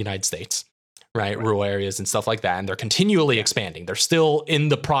the United States. Right, rural areas and stuff like that. And they're continually expanding. They're still in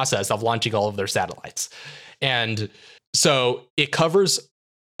the process of launching all of their satellites. And so it covers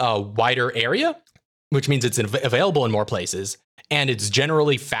a wider area, which means it's available in more places. And it's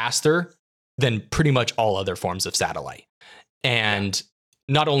generally faster than pretty much all other forms of satellite. And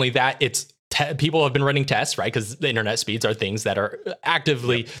not only that, people have been running tests, right? Because the internet speeds are things that are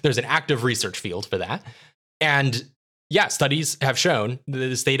actively, there's an active research field for that. And yeah, studies have shown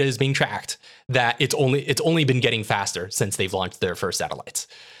this data is being tracked that it's only been getting faster since they've launched their first satellites,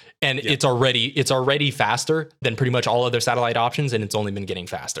 and it's already faster than pretty much all other satellite options, and it's only been getting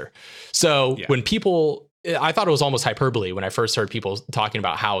faster. So when people, I thought it was almost hyperbole when I first heard people talking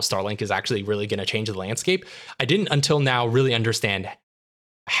about how Starlink is actually really going to change the landscape. I didn't until now really understand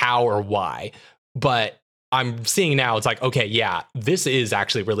how or why, but I'm seeing now it's like, okay, yeah, this is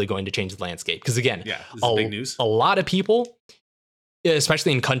actually really going to change the landscape. Because again, this is big news. A lot of people,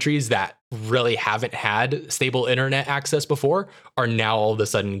 especially in countries that really haven't had stable internet access before, are now all of a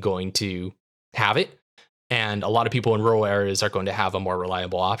sudden going to have it. And a lot of people in rural areas are going to have a more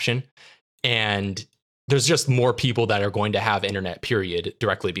reliable option. And there's just more people that are going to have internet, period,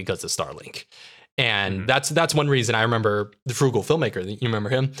 directly because of Starlink. And that's one reason. I remember the Frugal Filmmaker. You remember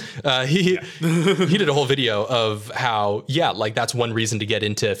him? He did a whole video of how, like that's one reason to get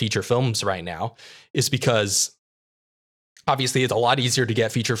into feature films right now is because obviously it's a lot easier to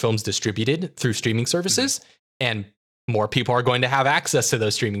get feature films distributed through streaming services, and more people are going to have access to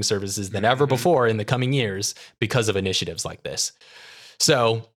those streaming services than ever before in the coming years because of initiatives like this.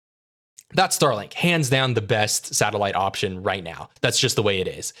 So that's Starlink, hands down the best satellite option right now. That's just the way it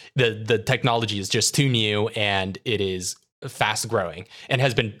is. The technology is just too new, and it is fast growing and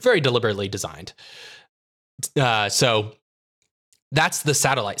has been very deliberately designed. So that's the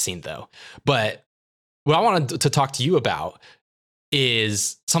satellite scene, though. But what I wanted to talk to you about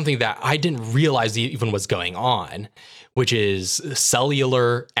is something that I didn't realize even was going on, which is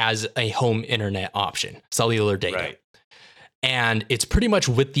cellular as a home internet option, cellular data. Right. And it's pretty much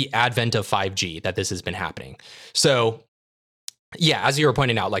with the advent of 5G that this has been happening. So, yeah, as you were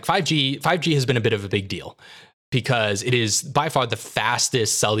pointing out, like 5G has been a bit of a big deal because it is by far the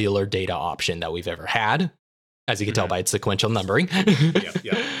fastest cellular data option that we've ever had, as you can tell by its sequential numbering.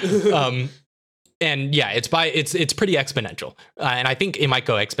 And yeah, it's pretty exponential. And I think it might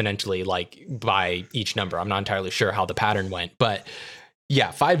go exponentially like by each number. I'm not entirely sure how the pattern went, but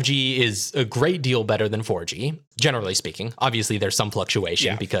yeah, 5G is a great deal better than 4G, generally speaking. Obviously, there's some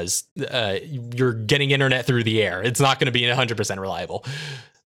fluctuation because you're getting internet through the air. It's not going to be 100% reliable.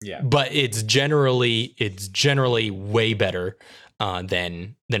 Yeah, but it's generally way better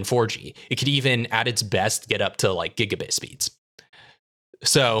than 4G. It could even, at its best, get up to like gigabit speeds.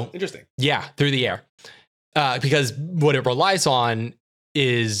 So interesting. Yeah, through the air. because what it relies on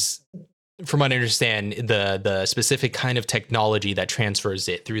is, from what I understand, the specific kind of technology that transfers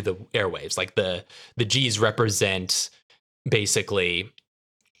it through the airwaves. Like the G's represent basically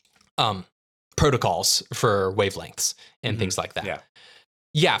protocols for wavelengths and things like that.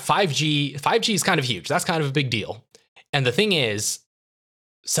 Yeah, 5G is kind of huge. That's kind of a big deal. And the thing is,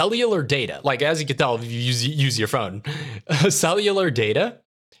 cellular data, like as you can tell if you use your phone, cellular data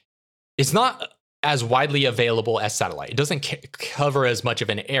is not as widely available as satellite. It doesn't cover as much of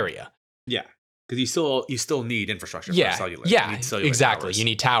an area. Yeah, because you still need infrastructure for cellular. Yeah, you need cellular exactly. towers. You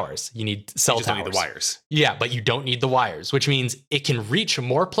need towers. You need cell you just towers. don't need the wires. Yeah, but you don't need the wires, which means it can reach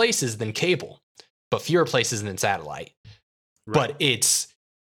more places than cable, but fewer places than satellite. Right. But it's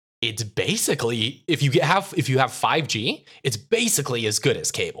basically, if you have 5G, it's basically as good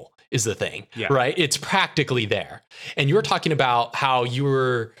as cable is the thing, right? It's practically there. And you were talking about how you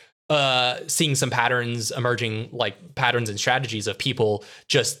were seeing some patterns emerging, like patterns and strategies of people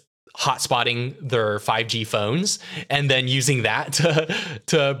just hotspotting their 5G phones and then using that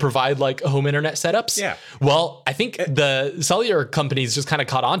to provide like home internet setups. Yeah. Well, I think the cellular companies just kind of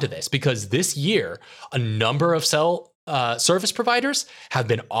caught on to this because this year, a number of service providers have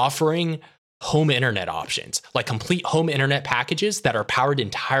been offering home internet options, like complete home internet packages that are powered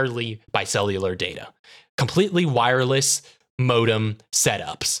entirely by cellular data, completely wireless modem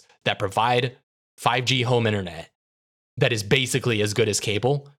setups that provide 5G home internet that is basically as good as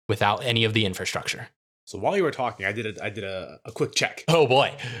cable without any of the infrastructure. So while you were talking, I did a quick check. Oh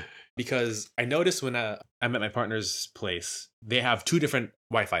boy. Because I noticed when I'm at my partner's place, they have two different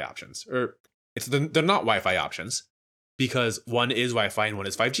Wi-Fi options. Or they're not Wi-Fi options because one is Wi-Fi and one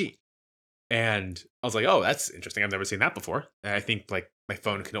is 5G. And I was like, oh, that's interesting. I've never seen that before. And I think like my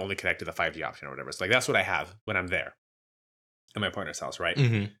phone can only connect to the 5G option or whatever. So like that's what I have when I'm there at my partner's house, right?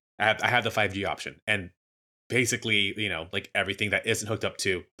 Mm-hmm. I have the 5G option. And basically, like everything that isn't hooked up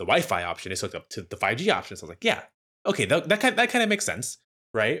to the Wi-Fi option is hooked up to the 5G option. So I was like, yeah, okay, that kind of makes sense,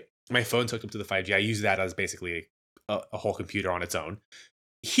 right? My phone's hooked up to the 5G. I use that as basically a whole computer on its own.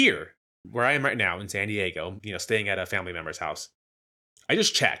 Here, where I am right now in San Diego, staying at a family member's house, I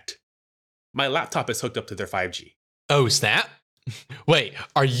just checked. My laptop is hooked up to their 5G. Oh, snap. Wait,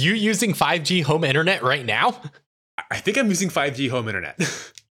 are you using 5G home internet right now? I think I'm using 5G home internet.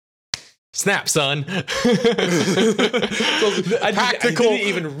 Snap, son. I didn't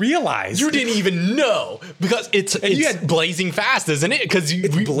even realize. You didn't even know because it's blazing fast, isn't it? Because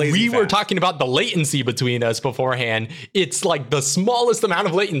we were talking about the latency between us beforehand. It's like the smallest amount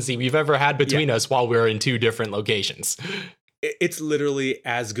of latency we've ever had between us while we're in two different locations. It's literally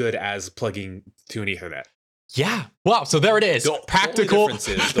as good as plugging to an Ethernet. Yeah. Wow. So there it is. Practical.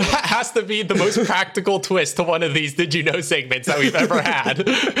 That has to be the most practical twist to one of these Did You Know segments that we've ever had.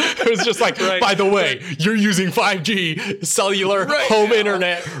 It was just like, by the way, you're using 5G cellular home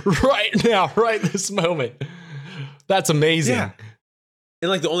internet right now, right this moment. That's amazing. Yeah. And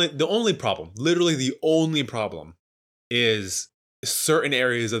like the only problem, literally the only problem is certain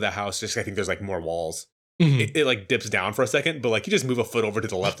areas of the house. Just I think there's like more walls. Mm-hmm. It like dips down for a second, but like you just move a foot over to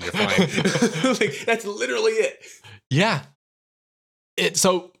the left and you're fine. Like that's literally it. Yeah. It's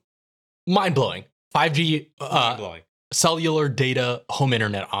so mind-blowing. 5G mind-blowing. Cellular data home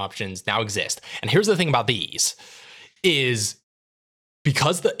internet options now exist. And here's the thing about these is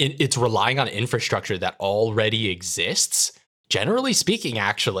because it's relying on infrastructure that already exists, generally speaking,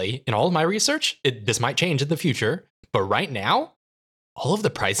 actually, in all of my research, this might change in the future, but right now, all of the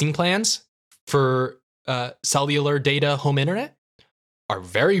pricing plans for cellular data home internet are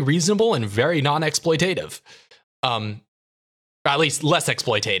very reasonable and very non-exploitative. At least less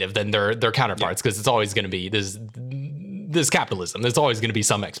exploitative than their counterparts, because it's always going to be this capitalism. There's always going to be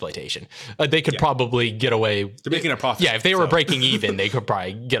some exploitation. They could probably get away. They're making a profit. Yeah, if they were breaking even, they could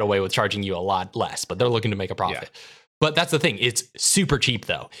probably get away with charging you a lot less. But they're looking to make a profit. Yeah. But that's the thing. It's super cheap,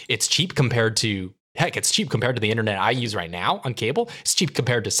 though. It's cheap compared to. Heck, it's cheap compared to the internet I use right now on cable. It's cheap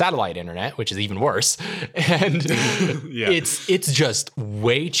compared to satellite internet, which is even worse. And it's just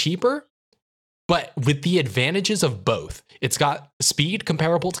way cheaper, but with the advantages of both. It's got speed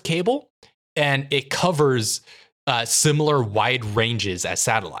comparable to cable, and it covers similar wide ranges as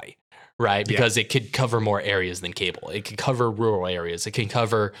satellite, right? Because it could cover more areas than cable. It can cover rural areas. It can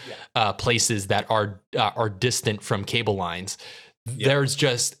cover places that are distant from cable lines. There's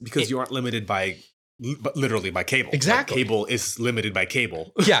just... Because you aren't limited by... literally by cable. Exactly. Like cable is limited by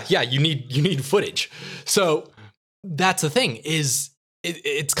cable. Yeah. You need footage. So that's the thing is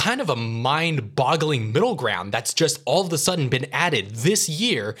it's kind of a mind-boggling middle ground that's just all of a sudden been added this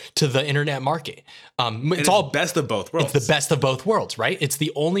year to the internet market. It's all best of both worlds. It's the best of both worlds, right? It's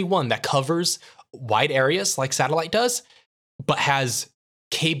the only one that covers wide areas like satellite does, but has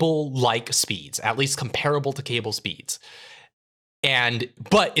cable-like speeds, at least comparable to cable speeds.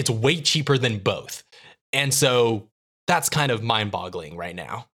 But it's way cheaper than both. And so that's kind of mind-boggling right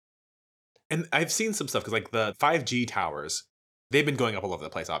now. And I've seen some stuff because like the 5G towers, they've been going up all over the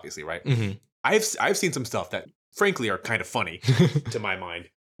place, obviously, right? Mm-hmm. I've seen some stuff that frankly are kind of funny to my mind.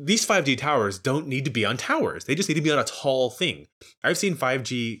 These 5G towers don't need to be on towers. They just need to be on a tall thing. I've seen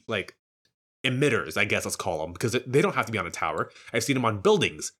 5G like emitters, I guess let's call them, because they don't have to be on a tower. I've seen them on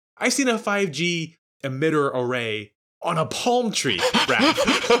buildings. I've seen a 5G emitter array on a palm tree rack.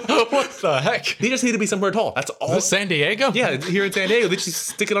 What the heck? They just need to be somewhere tall. That's all. San Diego? Yeah, here in San Diego, they just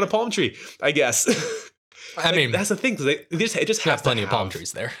stick it on a palm tree, I guess. I mean, that's the thing. It just has plenty of palm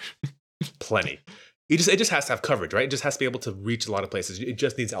trees there. Plenty. It just has to have coverage, right? It just has to be able to reach a lot of places. It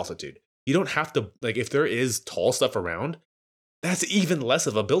just needs altitude. You don't have to, like, if there is tall stuff around, that's even less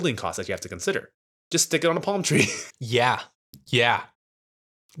of a building cost that you have to consider. Just stick it on a palm tree. Yeah.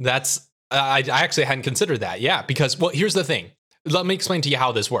 That's, I actually hadn't considered that. Yeah, because, well, here's the thing. Let me explain to you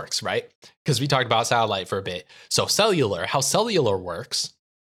how this works, right? Because we talked about satellite for a bit. So how cellular works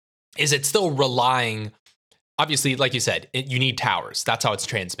is it's still relying, obviously, like you said, you need towers. That's how it's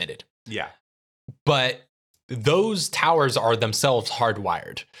transmitted. Yeah. But those towers are themselves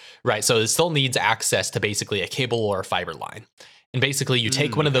hardwired, right? So it still needs access to basically a cable or a fiber line. And basically you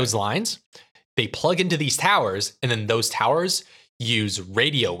take one of those lines, they plug into these towers, and then those towers use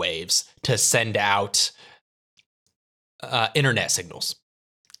radio waves to send out internet signals.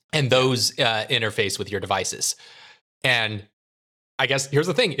 And those interface with your devices. And I guess here's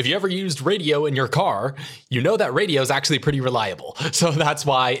the thing. If you ever used radio in your car, you know that radio is actually pretty reliable. So that's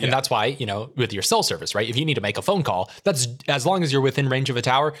why, and that's why, with your cell service, right? If you need to make a phone call, that's as long as you're within range of a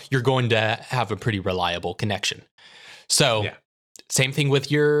tower, you're going to have a pretty reliable connection. So same thing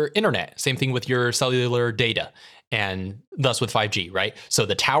with your internet, same thing with your cellular data, and thus with 5G, right? So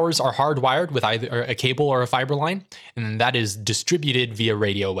the towers are hardwired with either a cable or a fiber line, and that is distributed via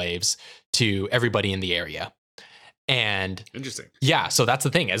radio waves to everybody in the area. And interesting. Yeah, so that's the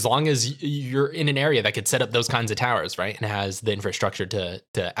thing. As long as you're in an area that could set up those kinds of towers, right, and has the infrastructure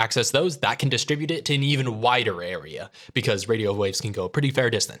to access those, that can distribute it to an even wider area because radio waves can go a pretty fair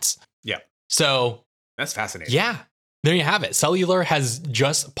distance. Yeah. So that's fascinating. Yeah, there you have it. Cellular has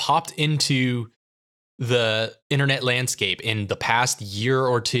just popped into the internet landscape in the past year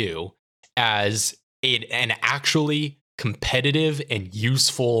or two as an actually competitive and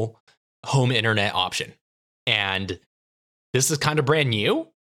useful home internet option. And this is kind of brand new,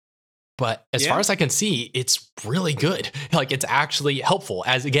 but as far as I can see, it's really good. Like, it's actually helpful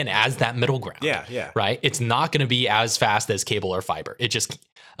as that middle ground. Yeah. Right? It's not going to be as fast as cable or fiber. It just,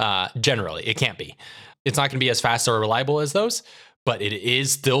 generally, it can't be. It's not going to be as fast or reliable as those, but it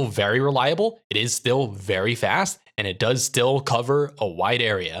is still very reliable. It is still very fast, and it does still cover a wide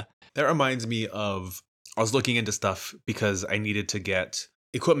area. That reminds me of, I was looking into stuff because I needed to get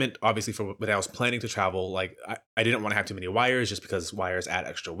equipment, obviously, for when I was planning to travel. Like, I didn't want to have too many wires just because wires add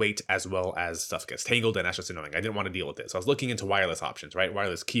extra weight as well as stuff gets tangled, and that's just annoying. I didn't want to deal with it. So I was looking into wireless options, right?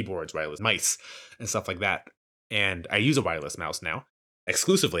 Wireless keyboards, wireless mice, and stuff like that. And I use a wireless mouse now,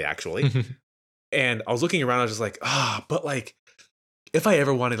 exclusively, actually. And I was looking around, I was just like, but like, if I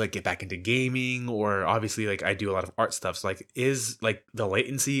ever want to like get back into gaming, or obviously like I do a lot of art stuff, so like, is like the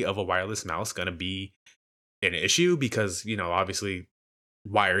latency of a wireless mouse going to be an issue? Because, obviously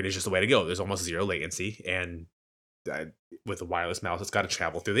wired is just the way to go. There's almost zero latency. And with a wireless mouse, it's got to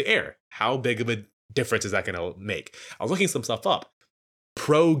travel through the air. How big of a difference is that going to make? I was looking some stuff up.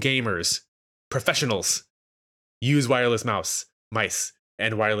 Pro gamers, professionals use wireless mice,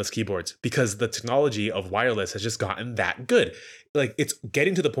 and wireless keyboards because the technology of wireless has just gotten that good. Like, it's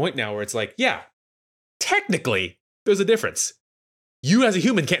getting to the point now where it's like, yeah, technically there's a difference. You as a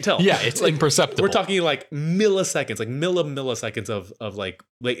human can't tell. Yeah, it's like, imperceptible. We're talking like milliseconds, like milliseconds of like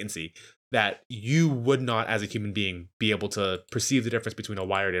latency that you would not as a human being be able to perceive the difference between a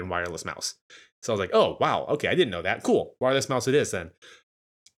wired and wireless mouse. So I was like, oh, wow. Okay. I didn't know that. Cool. Wireless mouse it is then.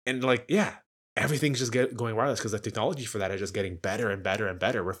 And like, yeah, everything's just going wireless because the technology for that is just getting better and better and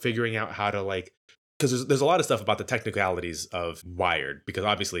better. We're figuring out how to like, because there's a lot of stuff about the technicalities of wired, because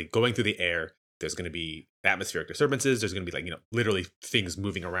obviously going through the air, there's going to be atmospheric disturbances. There's going to be like, literally things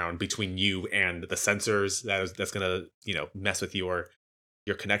moving around between you and the sensors that's going to, mess with your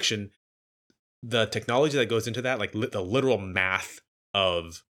connection. The technology that goes into that, like the literal math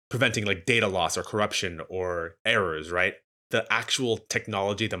of preventing like data loss or corruption or errors, right? The actual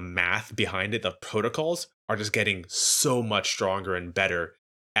technology, the math behind it, the protocols are just getting so much stronger and better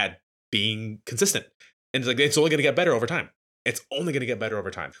at being consistent. And it's only going to get better over time. it's only going to get better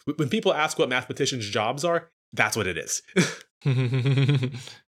over time. When people ask what mathematicians' jobs are, that's what it is.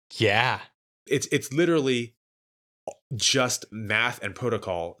 Yeah. It's literally just math and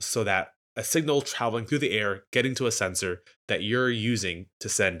protocol so that a signal traveling through the air, getting to a sensor that you're using to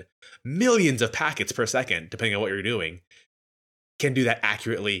send millions of packets per second, depending on what you're doing, can do that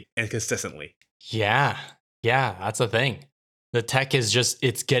accurately and consistently. Yeah. Yeah. That's the thing. The tech is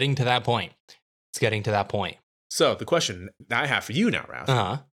it's getting to that point. It's getting to that point. So the question that I have for you now, Ralph,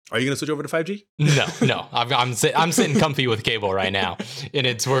 are you going to switch over to 5G? No. I'm sitting comfy with cable right now, and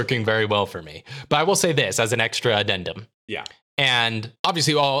it's working very well for me. But I will say this as an extra addendum. Yeah. And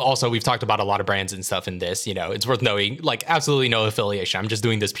obviously, also, we've talked about a lot of brands and stuff in this. It's worth knowing, like, absolutely no affiliation. I'm just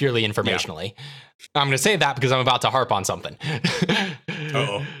doing this purely informationally. Yeah. I'm going to say that because I'm about to harp on something.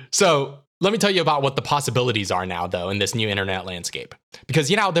 Uh-oh. So let me tell you about what the possibilities are now, though, in this new internet landscape. Because,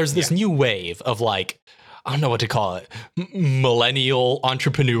 there's this new wave of, like, I don't know what to call it, millennial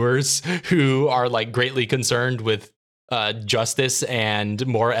entrepreneurs who are, like, greatly concerned with justice and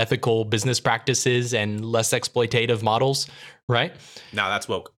more ethical business practices and less exploitative models, right? Now that's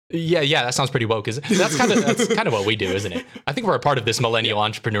woke. Yeah, that sounds pretty woke. That's kind of what we do, isn't it? I think we're a part of this millennial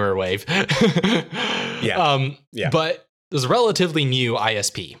entrepreneur wave. Yeah. But there's a relatively new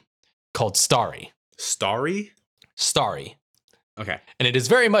ISP called Starry. Starry? Starry. Okay. And it is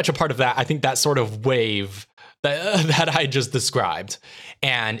very much a part of that, I think, that sort of wave that I just described.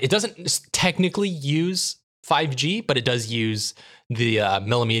 And it doesn't technically use 5G, but it does use the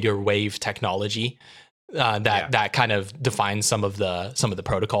millimeter wave technology that kind of defines some of the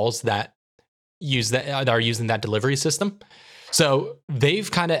protocols that are used in that delivery system. So they've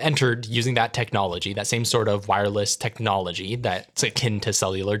kind of entered using that technology, that same sort of wireless technology that's akin to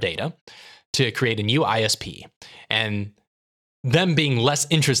cellular data, to create a new ISP. And them being less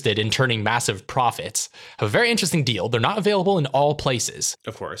interested in turning massive profits, have a very interesting deal. They're not available in all places.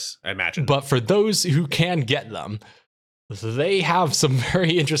 Of course, I imagine. But for those who can get them, they have some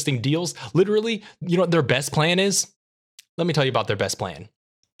very interesting deals. Literally, what their best plan is? Let me tell you about their best plan.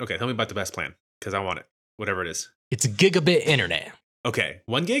 Okay, tell me about the best plan, because I want it, whatever it is. It's gigabit internet. Okay,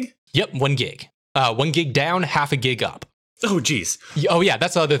 1 gig? Yep, 1 gig. 1 gig down, half a gig up. Oh, geez. Oh, yeah.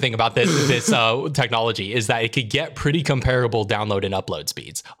 That's the other thing about this technology is that it could get pretty comparable download and upload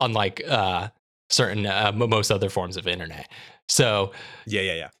speeds, unlike certain most other forms of internet. So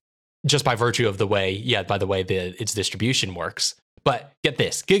yeah. Just by virtue of the way its distribution works. But get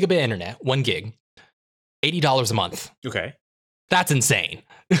this, gigabit internet, 1 gig, $80 a month. Okay. That's insane.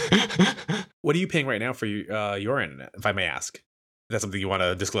 What are you paying right now for your internet, if I may ask? That's something you want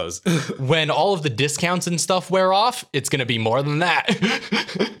to disclose. When all of the discounts and stuff wear off, it's going to be more than that.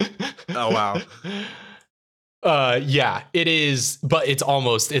 Oh, wow. Yeah, it is, but it's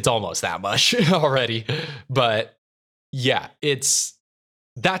almost that much already. But yeah, that's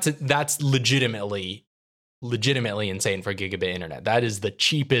legitimately insane for gigabit internet. That is the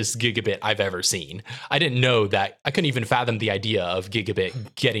cheapest gigabit I've ever seen. I didn't know that. I couldn't even fathom the idea of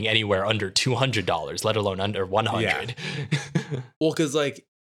gigabit getting anywhere under $200, let alone under $100. Yeah. Well, because like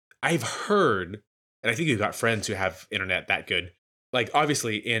I've heard, and I think you've got friends who have internet that good. Like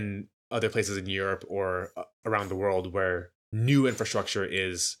obviously in other places in Europe or around the world where new infrastructure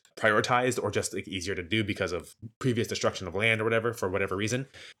is prioritized or just like easier to do because of previous destruction of land or whatever, for whatever reason,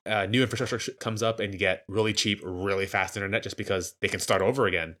 new infrastructure comes up and you get really cheap, really fast internet just because they can start over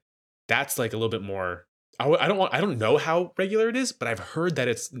again. That's like a little bit more. I don't know how regular it is, but I've heard that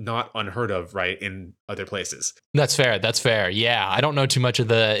it's not unheard of, right, in other places. That's fair. Yeah, I don't know too much of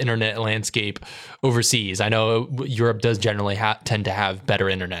the internet landscape overseas. I know Europe does generally tend to have better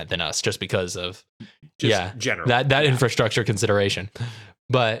internet than us just because of general that infrastructure consideration.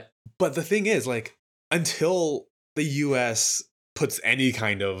 But the thing is, like, until the US puts any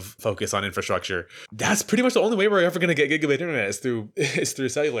kind of focus on infrastructure, that's pretty much the only way we're ever going to get gigabit internet is through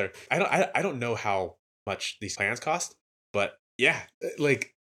cellular. I don't know how much these plans cost, but yeah,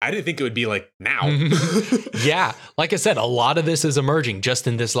 like I didn't think it would be like now. Yeah, like I said, a lot of this is emerging just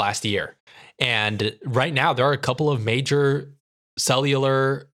in this last year, and right now there are a couple of major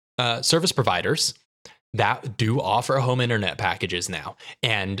cellular service providers that do offer home internet packages now,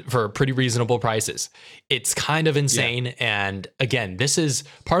 and for pretty reasonable prices. It's kind of insane. Yeah. And again, this is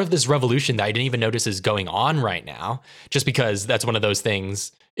part of this revolution that I didn't even notice is going on right now, just because that's one of those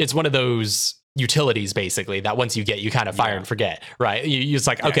things. It's one of those utilities basically that once you get, you kind of fire and forget, right? You just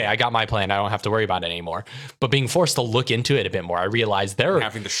like, okay, I got my plan. I don't have to worry about it anymore. But being forced to look into it a bit more, I realized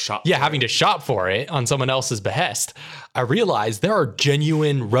having to shop for it on someone else's behest. I realized there are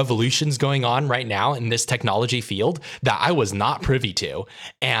genuine revolutions going on right now in this technology field that I was not privy to.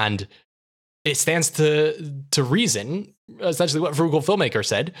 And it stands to reason, essentially what Frugal Filmmaker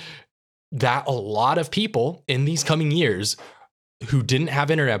said, that a lot of people in these coming years who didn't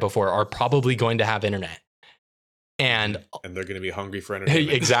have internet before are probably going to have internet. And they're going to be hungry for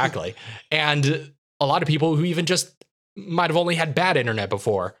entertainment. Exactly. And a lot of people who even just might have only had bad internet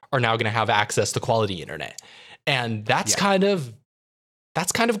before are now going to have access to quality internet. And that's kind of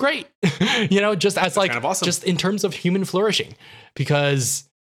great, just as like, kind of awesome. Just in terms of human flourishing, because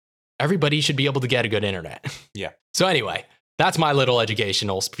everybody should be able to get a good internet. Yeah. So anyway, that's my little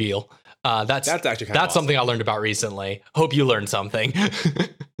educational spiel. That's actually that's something I learned about recently. Hope you learned something.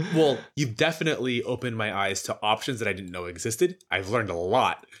 Well, you've definitely opened my eyes to options that I didn't know existed. I've learned a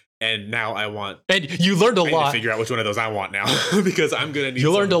lot. And now I want. And you learned a lot. To figure out which one of those I want now, because I'm gonna need.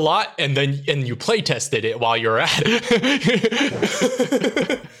 You learned a lot, and you play tested it while you're at it.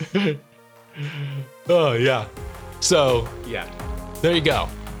 Oh yeah. So yeah, there you go.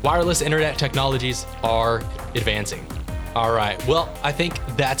 Wireless internet technologies are advancing. All right. Well, I think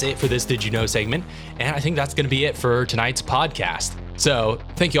that's it for this Did You Know segment, and I think that's going to be it for tonight's podcast. So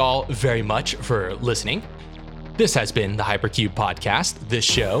thank you all very much for listening. This has been the Hypercube Podcast. This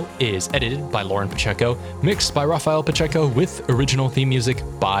show is edited by Lauren Pacheco, mixed by Rafael Pacheco, with original theme music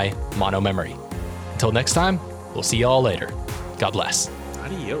by Mono Memory. Until next time, we'll see you all later. God bless.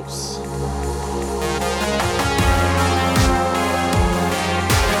 Adios.